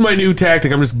human. This is my new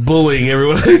tactic. I'm just bullying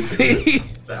everyone I see.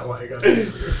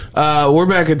 We're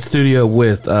back in studio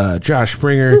with Josh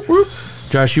Springer.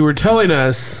 Josh, you were telling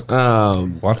us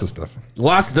Lots of stuff.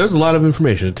 there's a lot of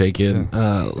information to take in.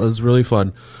 It was really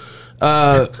fun.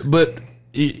 But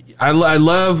I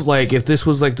love, like, if this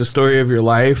was like the story of your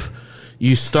life,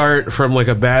 you start from like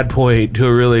a bad point to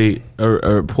a really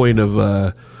a point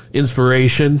of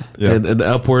inspiration and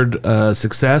upward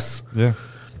success. Yeah.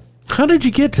 How did you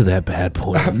get to that bad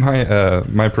point?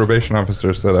 My probation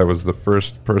officer said I was the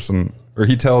first person, or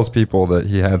he tells people that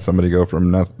he had somebody go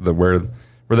from where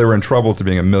they were in trouble to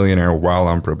being a millionaire while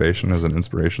on probation as an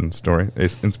inspirational story,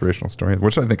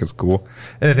 which I think is cool.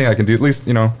 Anything I can do, at least,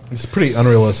 you know. It's pretty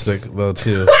unrealistic, though,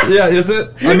 too. Yeah, is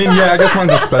it? I mean, yeah, I guess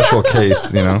mine's a special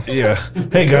case, you know. Yeah.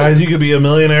 Hey, guys, you could be a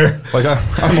millionaire. Like,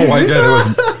 I'm a white guy that was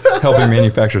helping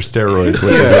manufacture steroids,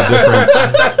 which is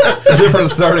a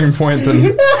different starting point than,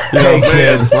 you know,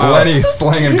 kid. Lenny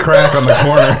slanging crack on the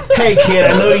corner. Hey,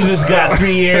 kid, I know you just got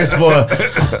 3 years for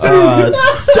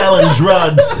selling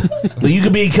drugs, but you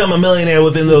could become a millionaire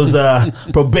within those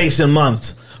probation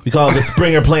months. We call it the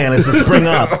Springer plan. It's the spring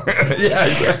up. Yeah,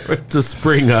 exactly. To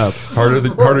spring up.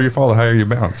 Harder you fall, the higher you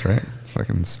bounce, right?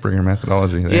 Fucking Springer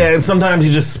methodology. There. Yeah, and sometimes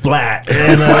you just splat.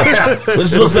 And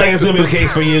which looks like it's going to be the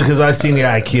case for you because I've seen your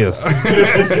IQ.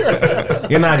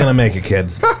 You're not going to make it, kid.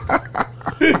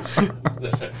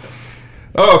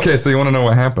 Oh, okay, so you want to know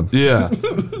what happened? Yeah.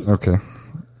 Okay.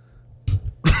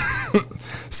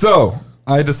 So,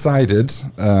 I decided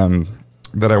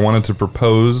that I wanted to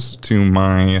propose to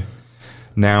my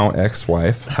now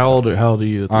ex-wife. How old are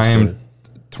you? At this I am point?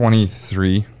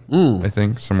 23, I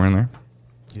think, somewhere in there.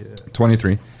 Yeah.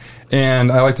 23. And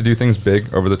I like to do things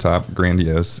big, over the top,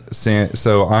 grandiose.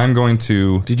 So I'm going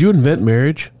to... Did you invent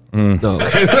marriage? No.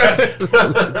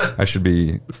 I should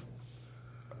be...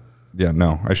 Yeah,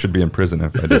 no. I should be in prison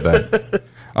if I did that.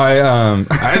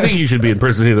 I think you should be in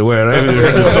prison either way. I haven't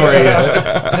heard the story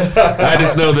yet. I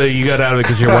just know that you got out of it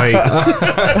because you're white.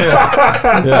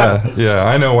 Yeah.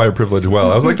 I know white privilege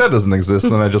well. I was like, that doesn't exist.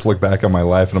 And then I just look back on my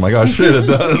life and I'm like, oh shit, it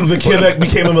does. The kid that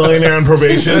became a millionaire on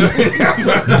probation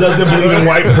doesn't believe in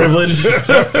white privilege.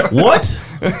 What?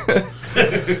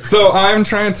 So I'm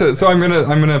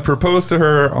gonna propose to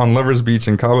her on Lovers Beach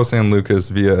in Cabo San Lucas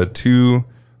via a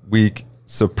 2-week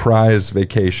surprise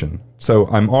vacation. So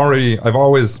I've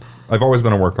always been a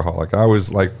workaholic. I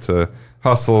always like to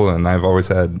hustle, and I've always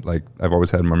had my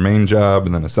main job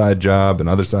and then a side job and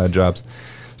other side jobs.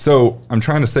 So I'm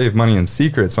trying to save money in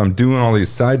secret. So I'm doing all these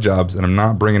side jobs and I'm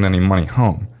not bringing any money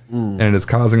home. And it is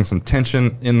causing some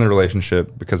tension in the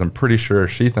relationship because I'm pretty sure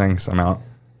she thinks I'm out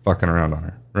fucking around on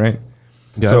her, right?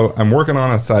 Yeah. So I'm working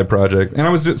on a side project, and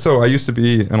I used to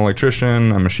be an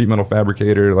electrician. I'm a sheet metal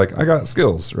fabricator. Like, I got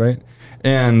skills, right?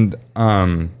 And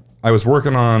I was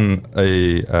working on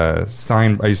a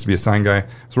sign. I used to be a sign guy. I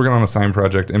was working on a sign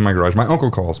project in my garage. My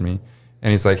uncle calls me,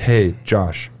 and he's like, "Hey,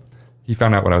 Josh," he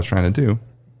found out what I was trying to do,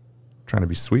 trying to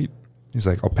be sweet. He's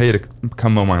like, I'll pay you to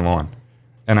come mow my lawn.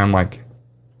 And I'm like,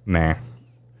 nah.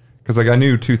 Because like I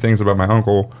knew two things about my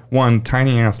uncle. One,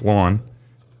 tiny ass lawn.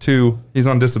 Two, he's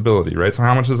on disability, right? So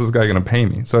how much is this guy going to pay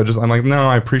me? So I'm like, no,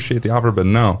 I appreciate the offer, but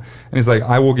no. And he's like,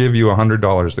 I will give you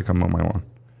 $100 to come mow my lawn.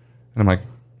 And I'm like,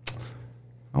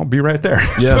 I'll be right there.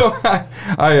 Yeah. So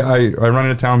I run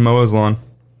into town, mow his lawn.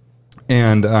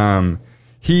 And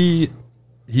he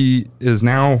is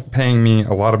now paying me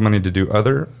a lot of money to do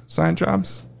other side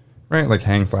jobs, right? Like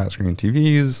hang flat screen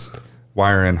TVs,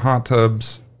 wire in hot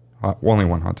tubs, only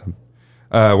one hot tub,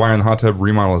 wire in the hot tub,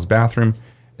 remodel his bathroom.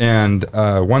 And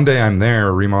one day I'm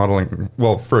there remodeling.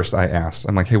 Well, first I asked,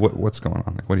 I'm like, hey, what's going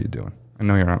on? Like, what are you doing? I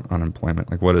know you're on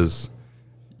unemployment. Like, what is,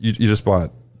 you just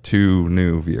bought 2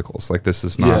 new vehicles. Like, this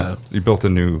is not, you built a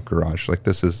new garage. Like,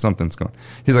 this is, something's going.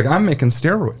 He's like, I'm making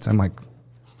steroids. I'm like,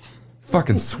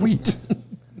 fucking sweet.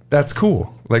 That's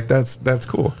cool. Like, that's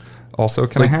cool. Also,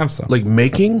 can I have some? Like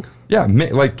making? Yeah,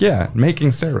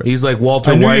 making steroids. He's like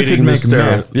Walter I knew you Whiting could make the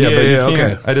steroid. meth. Yeah, but you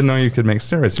can't. okay. I didn't know you could make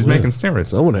steroids. He's making steroids.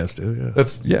 Someone has to,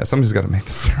 yeah. Somebody's got to make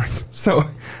the steroids. So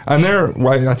I'm there.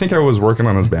 I think I was working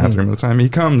on his bathroom at the time. He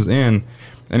comes in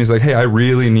and he's like, hey, I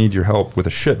really need your help with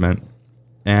a shipment.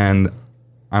 And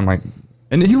I'm like,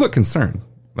 and he looked concerned,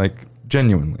 like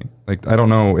genuinely. Like, I don't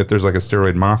know if there's like a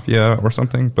steroid mafia or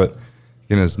something, but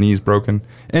getting his knees broken.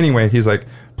 Anyway, he's like,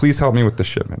 please help me with the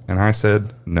shipment. And I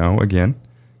said no again,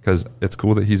 because it's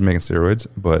cool that he's making steroids,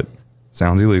 but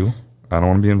sounds illegal. I don't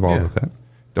want to be involved with that.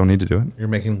 Don't need to do it. You're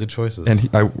making good choices. And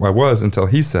I was, until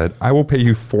he said, I will pay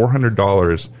you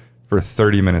 $400 for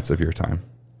 30 minutes of your time.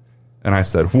 And I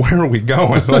said, where are we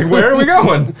going? Like, where are we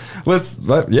going? Turns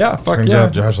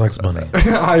out Josh likes money.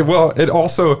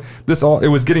 it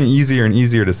was getting easier and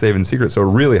easier to save in secret. So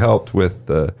it really helped with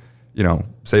the,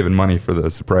 saving money for the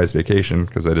surprise vacation,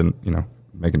 because I didn't,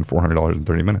 making $400 in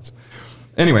 30 minutes.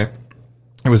 Anyway,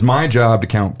 it was my job to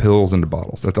count pills into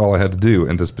bottles. That's all I had to do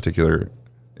in this particular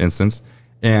instance.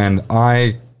 And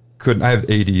I have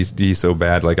ADD so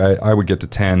bad. Like I would get to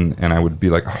 10 and I would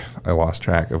be like, oh, I lost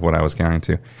track of what I was counting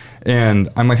to. And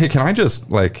I'm like, hey, can I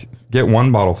just like get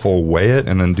one bottle full, weigh it,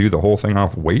 and then do the whole thing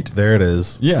off weight? There it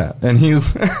is. Yeah. And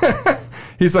he's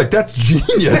like, that's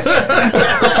genius.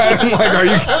 I'm like,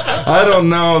 I don't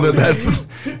know that that's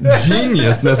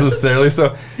genius necessarily.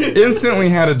 So instantly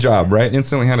had a job, right?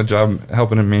 Instantly had a job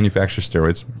helping him manufacture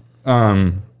steroids.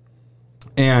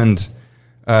 And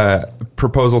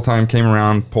proposal time came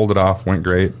around, pulled it off, went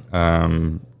great. I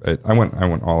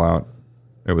went all out.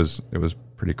 It was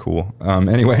pretty cool.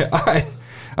 Anyway,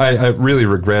 I really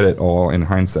regret it all in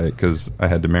hindsight, because I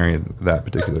had to marry that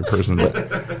particular person. But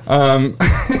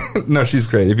no, she's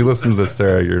great. If you listen to this,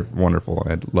 Sarah, you're wonderful.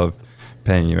 I'd love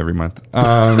paying you every month.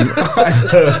 I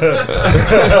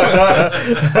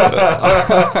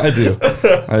do.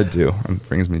 It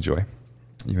brings me joy.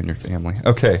 You and your family.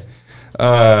 Okay.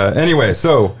 Anyway,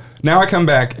 so now I come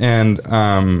back and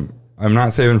I'm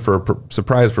not saving for a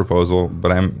surprise proposal,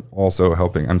 but I'm also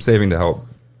helping. I'm saving to help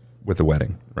with the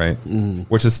wedding, right?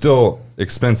 Which is still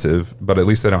expensive, but at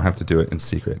least I don't have to do it in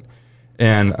secret.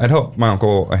 And I'd helped my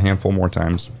uncle a handful more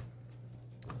times.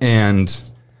 And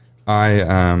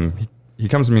he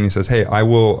comes to me and he says, hey,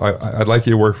 I'd like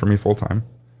you to work for me full time.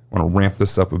 I want to ramp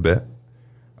this up a bit.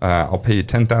 I'll pay you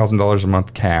 $10,000 a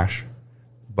month cash,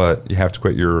 but you have to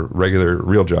quit your regular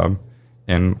real job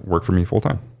and work for me full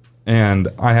time. And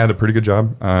I had a pretty good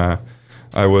job.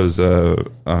 I was a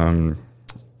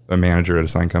manager at a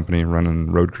sign company,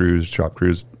 running road crews, shop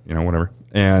crews, whatever.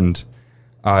 And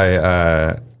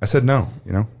I said no.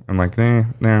 I'm like, no,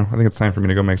 I think it's time for me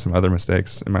to go make some other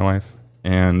mistakes in my life.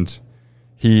 And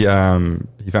he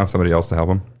found somebody else to help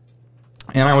him,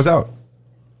 and I was out.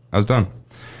 I was done.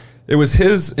 It was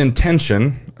his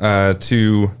intention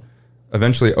to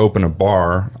eventually open a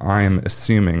bar. I am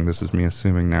assuming, this is me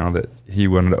assuming now, that he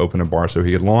wanted to open a bar so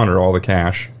he could launder all the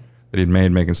cash that he'd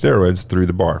made making steroids through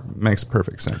the bar. Makes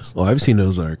perfect sense. Well, I've seen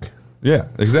Ozark. Yeah,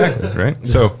 exactly, right?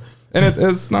 So, and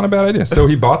it's not a bad idea. So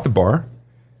he bought the bar,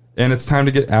 and it's time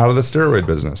to get out of the steroid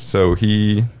business. So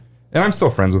and I'm still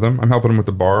friends with him. I'm helping him with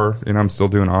the bar. I'm still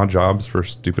doing odd jobs for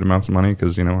stupid amounts of money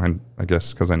because, I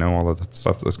guess because I know all of the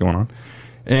stuff that's going on.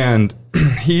 And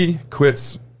he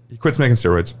quits making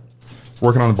steroids,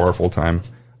 working on the bar full time.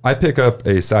 I pick up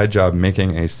a side job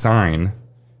making a sign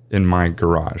in my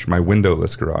garage, my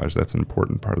windowless garage. That's an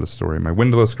important part of the story. My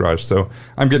windowless garage. So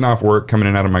I'm getting off work, coming in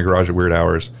and out of my garage at weird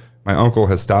hours. My uncle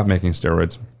has stopped making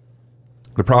steroids.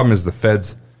 The problem is the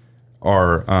feds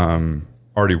are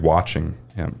already watching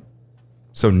him.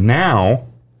 So now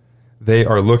they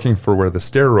are looking for where the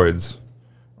steroids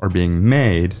are being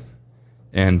made.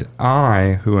 And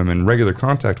I, who am in regular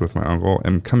contact with my uncle,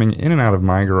 am coming in and out of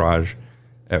my garage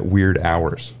at weird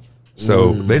hours.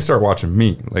 So they start watching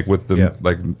me, like with the Yeah.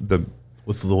 like the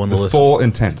With the one to listen. full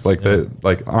intent, like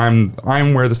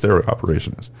I'm where the steroid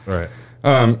operation is. Right.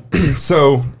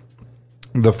 So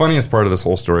the funniest part of this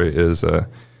whole story is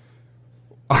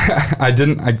I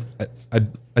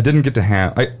didn't get to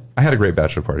have I had a great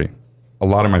bachelor party. A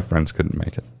lot of my friends couldn't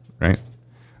make it, right?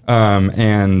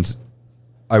 And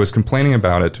I was complaining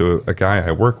about it to a guy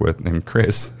I work with named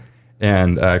Chris.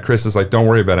 And Chris is like, don't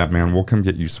worry about it, man. We'll come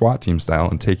get you SWAT team style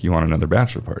and take you on another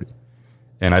bachelor party.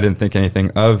 And I didn't think anything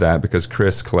of that because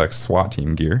Chris collects SWAT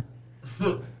team gear.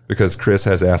 Because Chris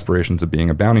has aspirations of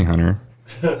being a bounty hunter.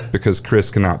 Because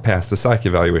Chris cannot pass the psych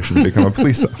evaluation to become a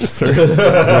police officer.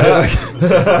 Right?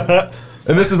 Like,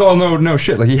 and this is all no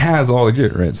shit. Like, he has all the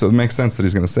gear, right? So it makes sense that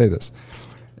he's going to say this.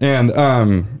 And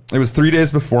it was 3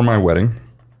 days before my wedding.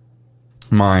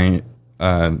 My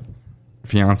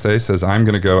fiance says, I'm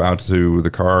going to go out to the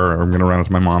car, or I'm going to run out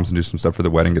to my mom's and do some stuff for the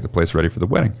wedding, get the place ready for the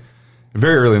wedding.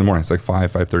 Very early in the morning. It's like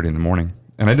 5:30 in the morning.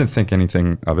 And I didn't think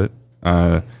anything of it.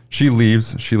 She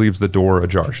leaves the door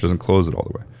ajar. She doesn't close it all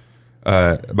the way.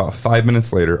 About 5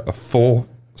 minutes later, a full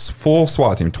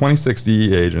SWAT team, 26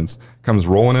 DEA agents, comes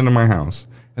rolling into my house,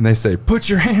 and they say, put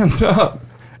your hands up.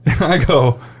 And I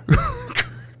go,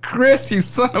 Chris, you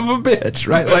son of a bitch,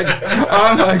 right? Like,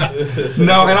 I'm like,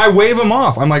 no, and I wave them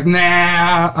off. I'm like,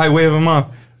 nah, I wave them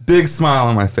off. Big smile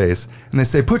on my face. And they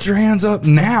say, put your hands up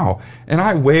now. And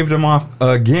I waved them off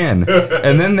again.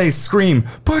 And then they scream,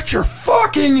 put your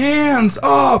fucking hands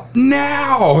up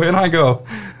now. And I go,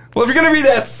 well, if you're going to be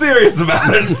that serious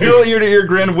about it, still ear to ear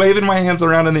grin, waving my hands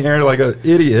around in the air like an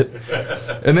idiot.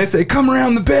 And they say, come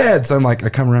around the bed. So I'm like, I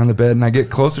come around the bed and I get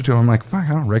closer to him. I'm like, fuck, I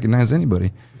don't recognize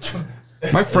anybody.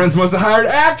 My friends must have hired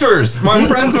actors.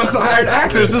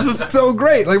 This is so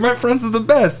great. Like, my friends are the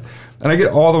best. And I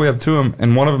get all the way up to him,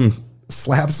 and one of them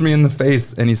slaps me in the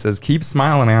face, and he says, keep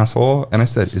smiling, asshole. And I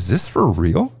said, is this for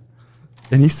real?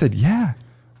 And he said, yeah.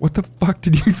 What the fuck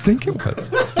did you think it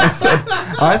was? I said,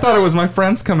 I thought it was my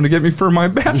friends coming to get me for my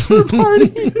bachelor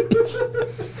party.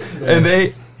 And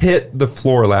they hit the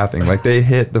floor laughing. Like, they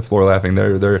hit the floor laughing.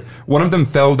 They're one of them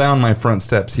fell down my front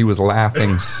steps. He was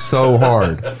laughing so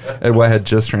hard at what had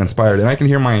just transpired. And I can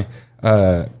hear my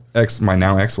my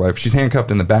now ex-wife, she's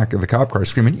handcuffed in the back of the cop car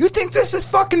screaming, you think this is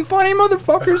fucking funny,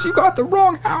 motherfuckers? You got the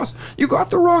wrong house.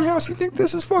 You think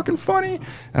this is fucking funny?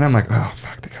 And I'm like, oh,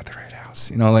 fuck, they got the right house.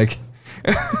 You know, like,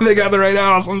 they got the right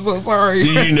house. I'm so sorry.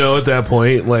 Did you know at that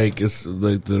point, like, it's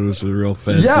like there was a real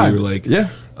fence? Yeah. So you were like, yeah.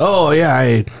 Oh,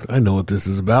 yeah, I know what this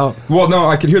is about. Well, no,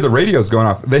 I could hear the radios going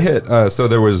off. They hit, so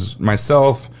there was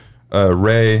myself,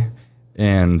 Ray,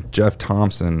 and Jeff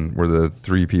Thompson were the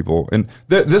three people. And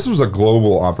this was a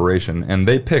global operation, and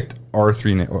they picked our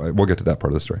three. We'll get to that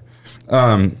part of the story.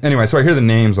 Anyway, so I hear the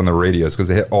names on the radios because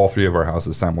they hit all three of our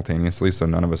houses simultaneously, so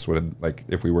none of us would, like,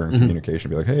 if we were in communication,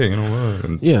 be like, hey, you know what?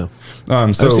 And, Yeah. so,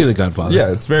 I've seen The Godfather.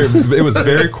 Yeah, it was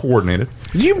very coordinated.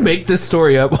 Did you make this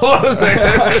story up? Hold on a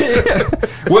second.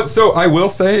 So I will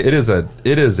say it is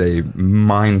a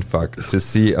mind fuck to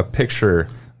see a picture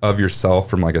of yourself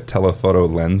from like a telephoto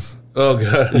lens. Oh,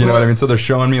 God. You know what I mean? So they're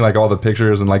showing me like all the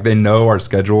pictures, and like they know our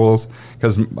schedules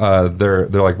because they're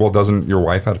like, well, doesn't your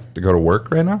wife have to go to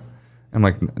work right now? I'm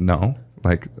like, no.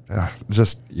 Like,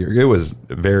 it was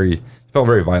felt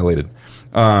very violated.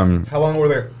 How long were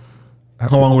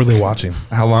they watching?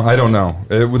 How long? I don't know.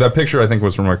 That picture I think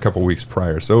was from a couple weeks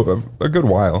prior, so a good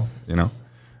while, you know.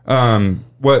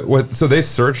 So they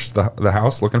searched the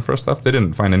house looking for stuff. They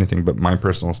didn't find anything but my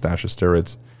personal stash of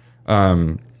steroids.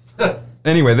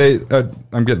 Anyway,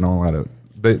 I'm getting all out of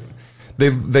it.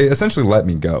 They essentially let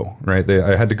me go, right?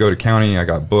 I had to go to county. I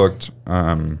got booked.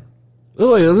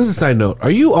 Oh, yeah, this is a side note.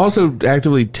 Are you also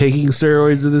actively taking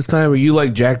steroids at this time? Are you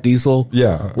like Jack Diesel?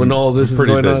 Yeah. When all this is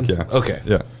pretty going big, on? Yeah. Okay.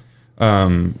 Yeah.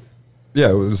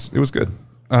 Yeah, it was good.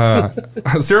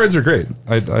 Steroids are great.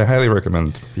 I highly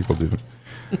recommend people do them.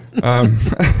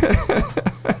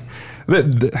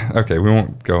 Okay, we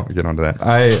won't get onto that.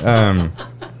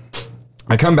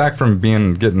 I come back from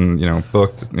getting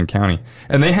booked in county,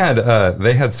 and they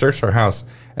had searched our house,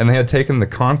 and they had taken the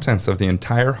contents of the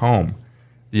entire home,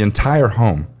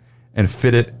 and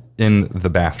fit it in the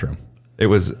bathroom. It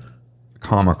was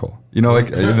comical, like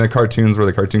in the cartoons where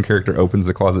the cartoon character opens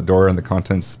the closet door and the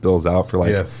contents spills out for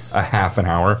like a half an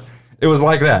hour. It was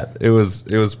like that. It was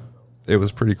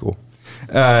pretty cool.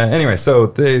 Anyway, so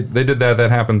they did that.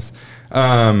 That happens.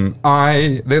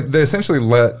 They essentially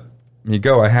let me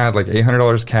go. I had like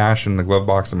 $800 cash in the glove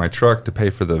box in my truck to pay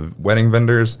for the wedding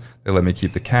vendors. They let me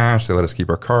keep the cash. They let us keep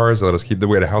our cars. They let us keep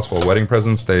we had a house full of wedding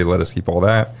presents. They let us keep all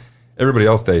that. Everybody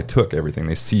else, they took everything.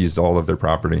 They seized all of their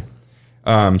property.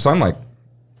 So I'm like,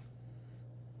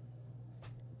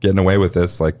 getting away with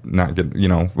this, like not get, you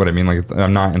know what I mean? Like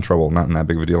I'm not in trouble, not in that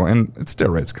big of a deal. And it's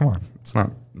steroids. Come on. It's not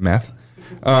meth.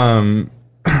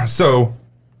 So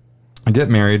I get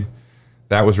married.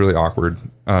 That was really awkward.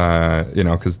 You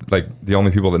know, cause like the only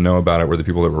people that know about it were the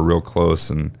people that were real close.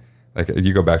 And like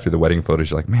you go back through the wedding photos,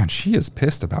 you're like, man, she is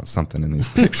pissed about something in these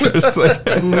pictures. Like,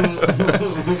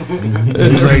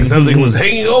 Seems like something was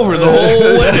hanging over the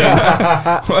whole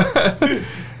wedding.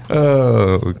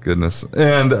 oh goodness.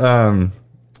 And,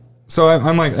 so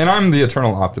I'm like, and I'm the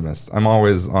eternal optimist. I'm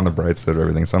always on the bright side of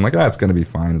everything. So I'm like, it's going to be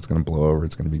fine. It's going to blow over.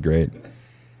 It's going to be great.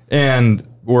 And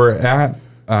we're at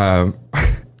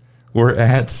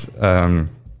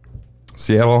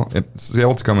Seattle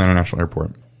Tacoma International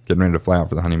Airport, getting ready to fly out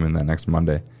for the honeymoon that next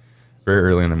Monday, very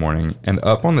early in the morning. And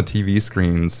up on the TV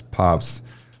screens pops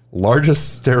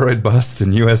largest steroid bust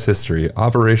in U.S. history,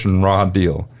 Operation Raw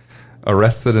Deal.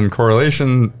 Arrested in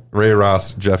correlation, Ray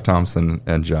Ross, Jeff Thompson,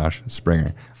 and Josh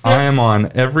Springer. I am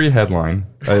on every headline.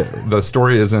 The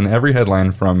story is in every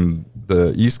headline from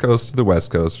the East Coast to the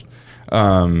West Coast.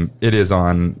 It is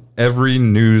on every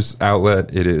news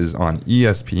outlet. It is on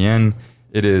ESPN.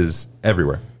 It is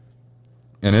everywhere.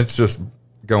 And it's just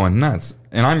going nuts.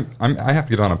 And I have to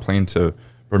get on a plane to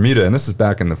Bermuda, and this is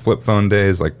back in the flip phone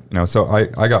days. Like, you know, so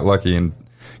I got lucky and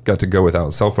got to go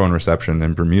without cell phone reception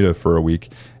in Bermuda for a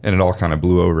week, and it all kind of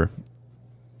blew over.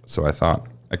 So I thought,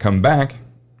 I come back,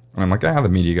 and I'm like, the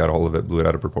media got a hold of it, blew it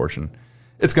out of proportion.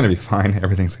 It's going to be fine.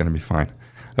 Everything's going to be fine.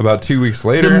 About 2 weeks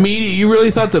later... The media, you really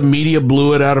thought the media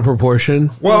blew it out of proportion?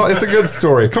 Well, it's a good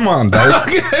story. Come on, Dyke.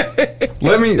 Okay.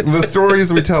 The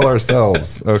stories we tell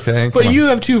ourselves, okay? But you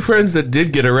have two friends that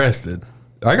did get arrested.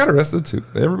 I got arrested, too.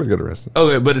 Everybody got arrested.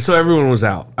 Okay, but so everyone was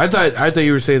out. I thought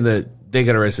you were saying that they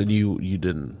got arrested, you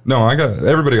didn't. No,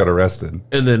 everybody got arrested.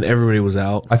 And then everybody was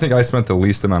out? I think I spent the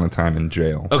least amount of time in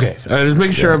jail. Okay, just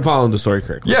making sure I'm following the story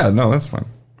correctly. Yeah, no, that's fine.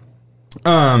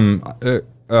 A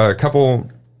couple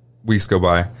weeks go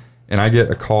by, and I get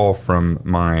a call from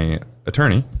my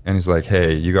attorney, and he's like,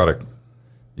 hey, you gotta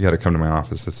come to my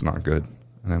office. It's not good.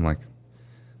 And I'm like,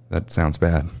 that sounds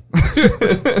bad.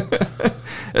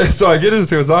 And so I get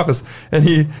into his office, and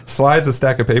he slides a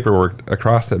stack of paperwork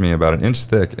across at me about an inch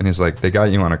thick, and he's like, they got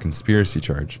you on a conspiracy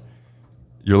charge.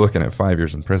 You're looking at 5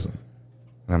 years in prison.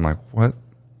 And I'm like, what?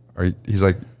 He's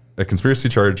like, a conspiracy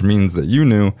charge means that you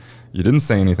knew, you didn't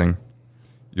say anything.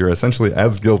 You're essentially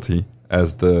as guilty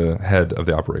as the head of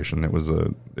the operation. A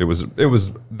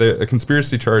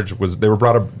conspiracy charge was, they were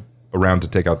brought around to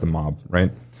take out the mob,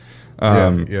 right?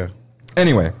 Yeah.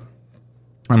 Anyway,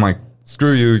 I'm like,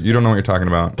 screw you. You don't know what you're talking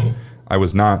about.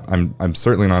 I'm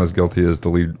certainly not as guilty as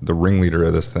the ringleader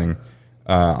of this thing.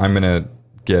 I'm going to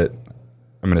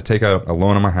take out a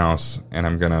loan on my house, and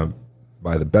I'm going to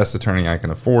buy the best attorney I can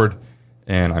afford,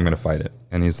 and I'm going to fight it.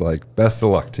 And he's like, best of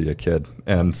luck to you, kid,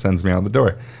 and sends me out the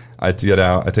door. I get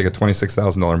out. I take a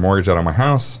 $26,000 mortgage out of my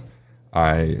house.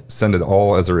 I send it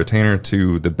all as a retainer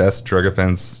to the best drug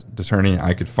offense attorney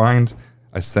I could find.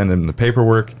 I send him the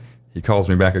paperwork. He calls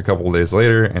me back a couple of days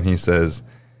later, and he says,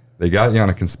 they got you on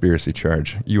a conspiracy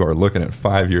charge. You are looking at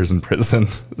 5 years in prison.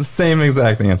 The same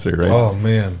exact answer, right? Oh,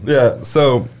 man. Yeah.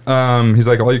 So he's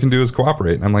like, all you can do is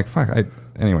cooperate. And I'm like, fuck.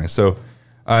 Anyway, so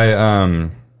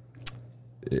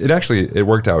it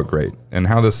worked out great. And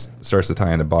how this starts to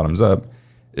tie into Bottoms Up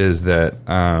is that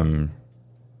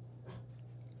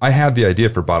I had the idea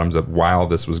for Bottoms Up while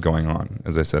this was going on,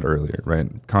 as I said earlier, right?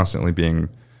 Constantly being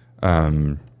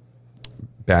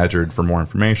badgered for more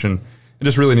information. I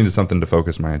just really needed something to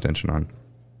focus my attention on.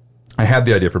 I had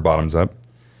the idea for Bottoms Up,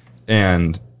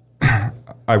 and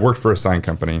I worked for a sign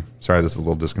company. Sorry, this is a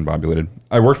little discombobulated.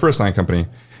 I worked for a sign company,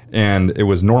 and it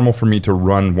was normal for me to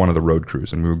run one of the road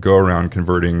crews, and we would go around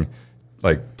converting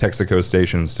like Texaco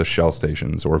stations to Shell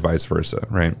stations or vice versa,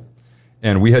 right?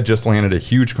 And we had just landed a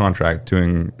huge contract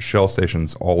doing Shell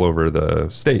stations all over the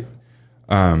state.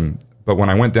 But when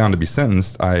I went down to be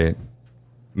sentenced, I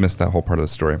missed that whole part of the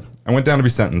story. I went down to be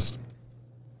sentenced,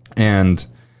 and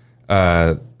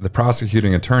the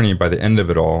prosecuting attorney, by the end of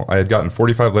it all, I had gotten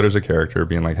 45 letters of character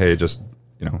being like, hey, just,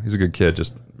 he's a good kid,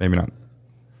 just maybe not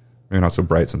so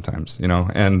bright sometimes,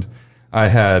 And I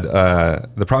had,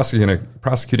 the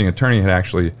prosecuting attorney had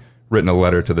actually written a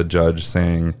letter to the judge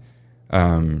saying,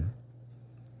 dumb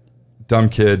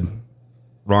kid,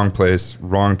 wrong place,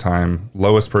 wrong time,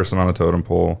 lowest person on the totem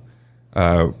pole.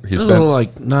 He's been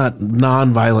like not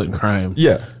non-violent crime.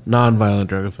 Yeah. Non-violent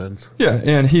drug offense. Yeah.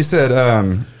 And he said,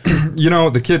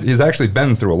 the kid, he's actually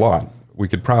been through a lot. We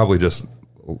could probably just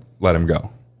let him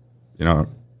go,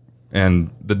 And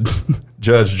the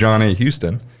judge, John A.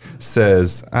 Houston,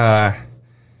 says,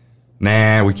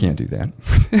 nah, we can't do that.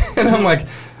 And I'm like,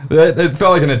 it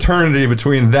felt like an eternity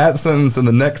between that sentence and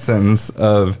the next sentence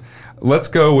of, let's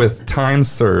go with time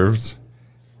served,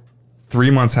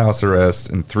 3 months house arrest,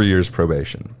 and 3 years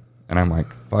probation. And I'm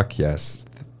like, fuck yes,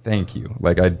 thank you.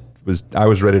 Like I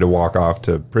was ready to walk off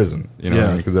to prison, you know,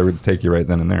 Yeah. because I would take you right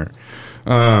then and there.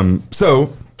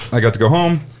 So I got to go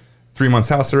home, 3 months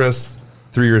house arrest,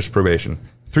 3 years probation.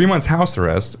 3 months house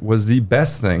arrest was the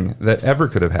best thing that ever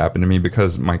could have happened to me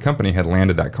because my company had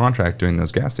landed that contract doing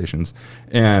those gas stations,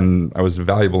 and I was a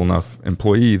valuable enough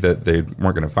employee that they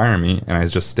weren't going to fire me, and I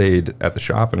just stayed at the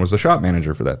shop and was the shop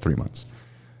manager for that 3 months.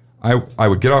 I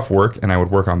would get off work and I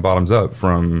would work on Bottoms Up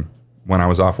from when I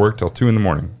was off work till 2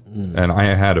 a.m. And I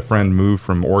had a friend move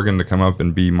from Oregon to come up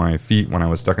and be my feet when I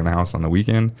was stuck in the house on the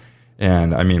weekend.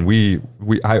 And I mean, we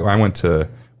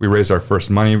raised our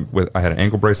first money I had an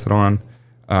ankle bracelet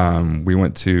on. We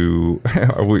went to,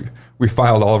 we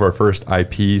filed all of our first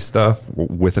IP stuff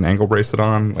with an ankle bracelet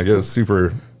on. Like, it was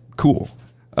super cool.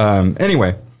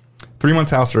 Anyway, 3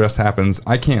 months house arrest happens.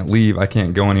 I can't leave. I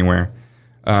can't go anywhere.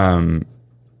 And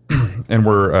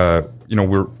we're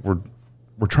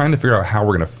trying to figure out how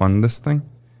we're going to fund this thing.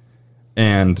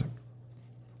 And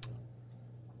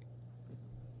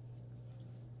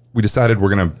we decided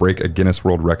we're going to break a Guinness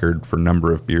World Record for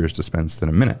number of beers dispensed in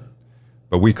a minute.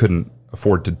 But we couldn't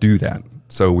afford to do that.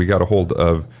 So we got a hold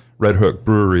of Red Hook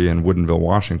Brewery in Woodinville,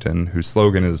 Washington, whose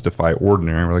slogan is Defy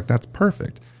Ordinary. And we're like, that's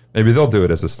perfect. Maybe they'll do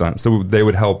it as a stunt. So they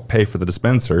would help pay for the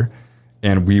dispenser,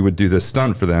 and we would do this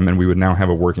stunt for them, and we would now have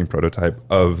a working prototype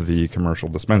of the commercial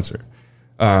dispenser.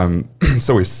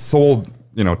 So we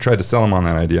tried to sell them on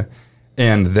that idea.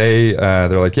 And they're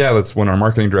like, yeah, let's, when our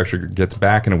marketing director gets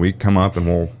back in a week, come up and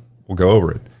we'll go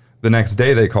over it. The next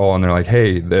day they call and they're like,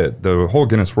 hey, the whole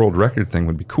Guinness World Record thing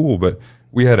would be cool, but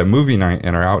we had a movie night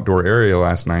in our outdoor area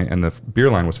last night and the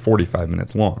beer line was 45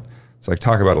 minutes long. So like,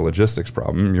 talk about a logistics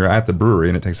problem. You're at the brewery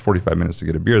and it takes 45 minutes to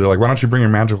get a beer. They're like, why don't you bring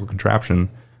your magical contraption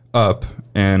up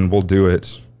and we'll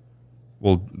just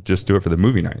do it for the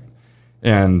movie night.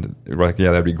 And we're like,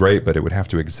 yeah, that'd be great, but it would have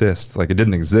to exist. Like, it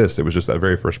didn't exist. It was just that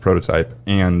very first prototype,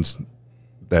 and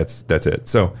that's it.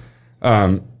 So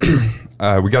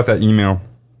we got that email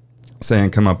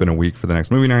saying come up in a week for the next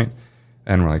movie night,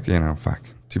 and we're like, fuck,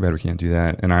 too bad we can't do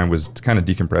that. And I was kind of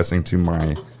decompressing to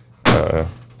my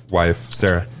wife,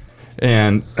 Sarah,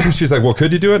 and she's like, well,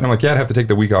 could you do it? And I'm like, yeah, I'd have to take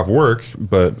the week off work,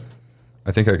 but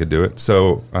I think I could do it.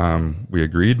 So we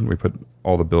agreed. We put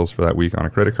all the bills for that week on a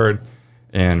credit card.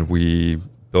 And me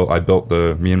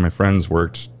and my friends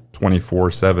worked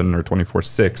 24/7 or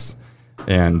 24/6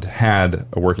 and had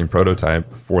a working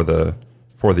prototype for the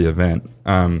event.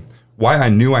 Why I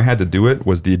knew I had to do it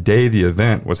was the day the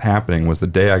event was happening was the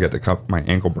day I got to cut my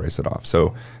ankle bracelet off.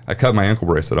 So I cut my ankle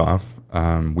bracelet off.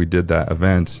 We did that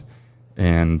event,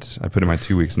 and I put in my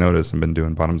 2 weeks notice and been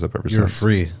doing Bottoms Up ever since. You're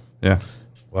free. Yeah.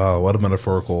 Wow, what a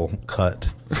metaphorical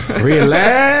cut. Free at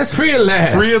last. Free at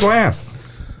last. Free at last.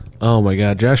 Oh my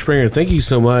God, Josh Springer, thank you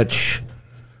so much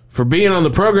for being on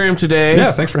the program today.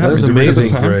 Yeah, thanks for having me. That was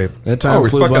amazing. Great. That time we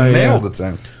flew fucking by. nailed it,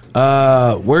 Sam.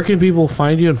 Where can people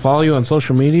find you and follow you on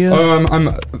social media? I'm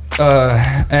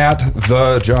at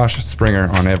the Josh Springer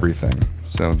on everything.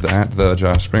 So at the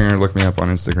Josh Springer, look me up on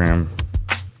Instagram.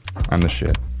 I'm the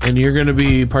shit. And you're going to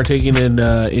be partaking in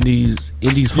Indy's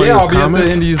funniest I'll be comic? at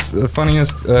the Indy's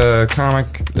funniest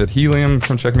comic at Helium.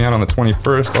 Come check me out on the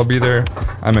 21st. I'll be there.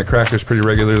 I'm at Crackers pretty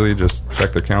regularly. Just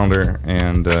check their calendar.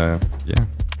 And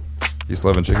East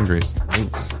 11 Chicken Trees.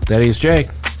 Thanks. Daddy's Jay.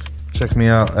 Check me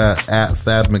out at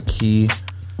Thad McKee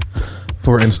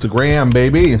for Instagram,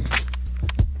 baby.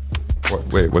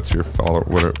 What's your follow?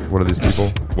 What are these people?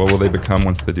 What will they become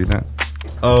once they do that?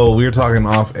 Oh, we were talking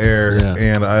off air, Yeah.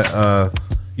 and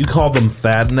you called them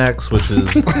Thad necks, which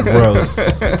is gross.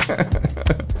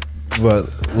 But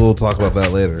we'll talk about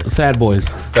that later. Thad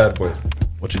Boys. Bad boys.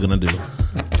 What you gonna do?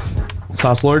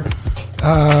 Sauce Lord.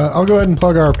 I'll go ahead and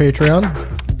plug our Patreon,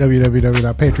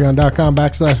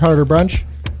 www.patreon.com/harderbrunch.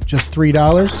 Just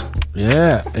 $3.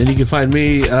 Yeah. And you can find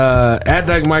me at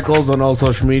Doug Michaels on all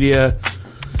social media.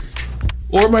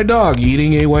 Or my dog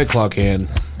eating a White Claw can.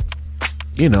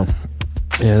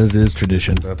 As is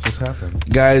tradition. That's what's happened.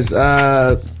 Guys,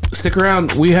 stick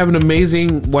around. We have an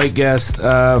amazing white guest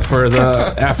for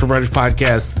the After Brunch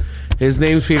podcast. His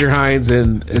name's Peter Hines,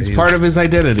 and it's part of his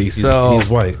identity. He's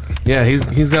white. Yeah,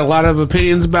 he's got a lot of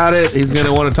opinions about it. He's going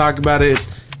to want to talk about it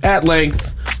at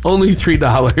length. Only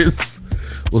 $3.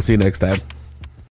 We'll see you next time.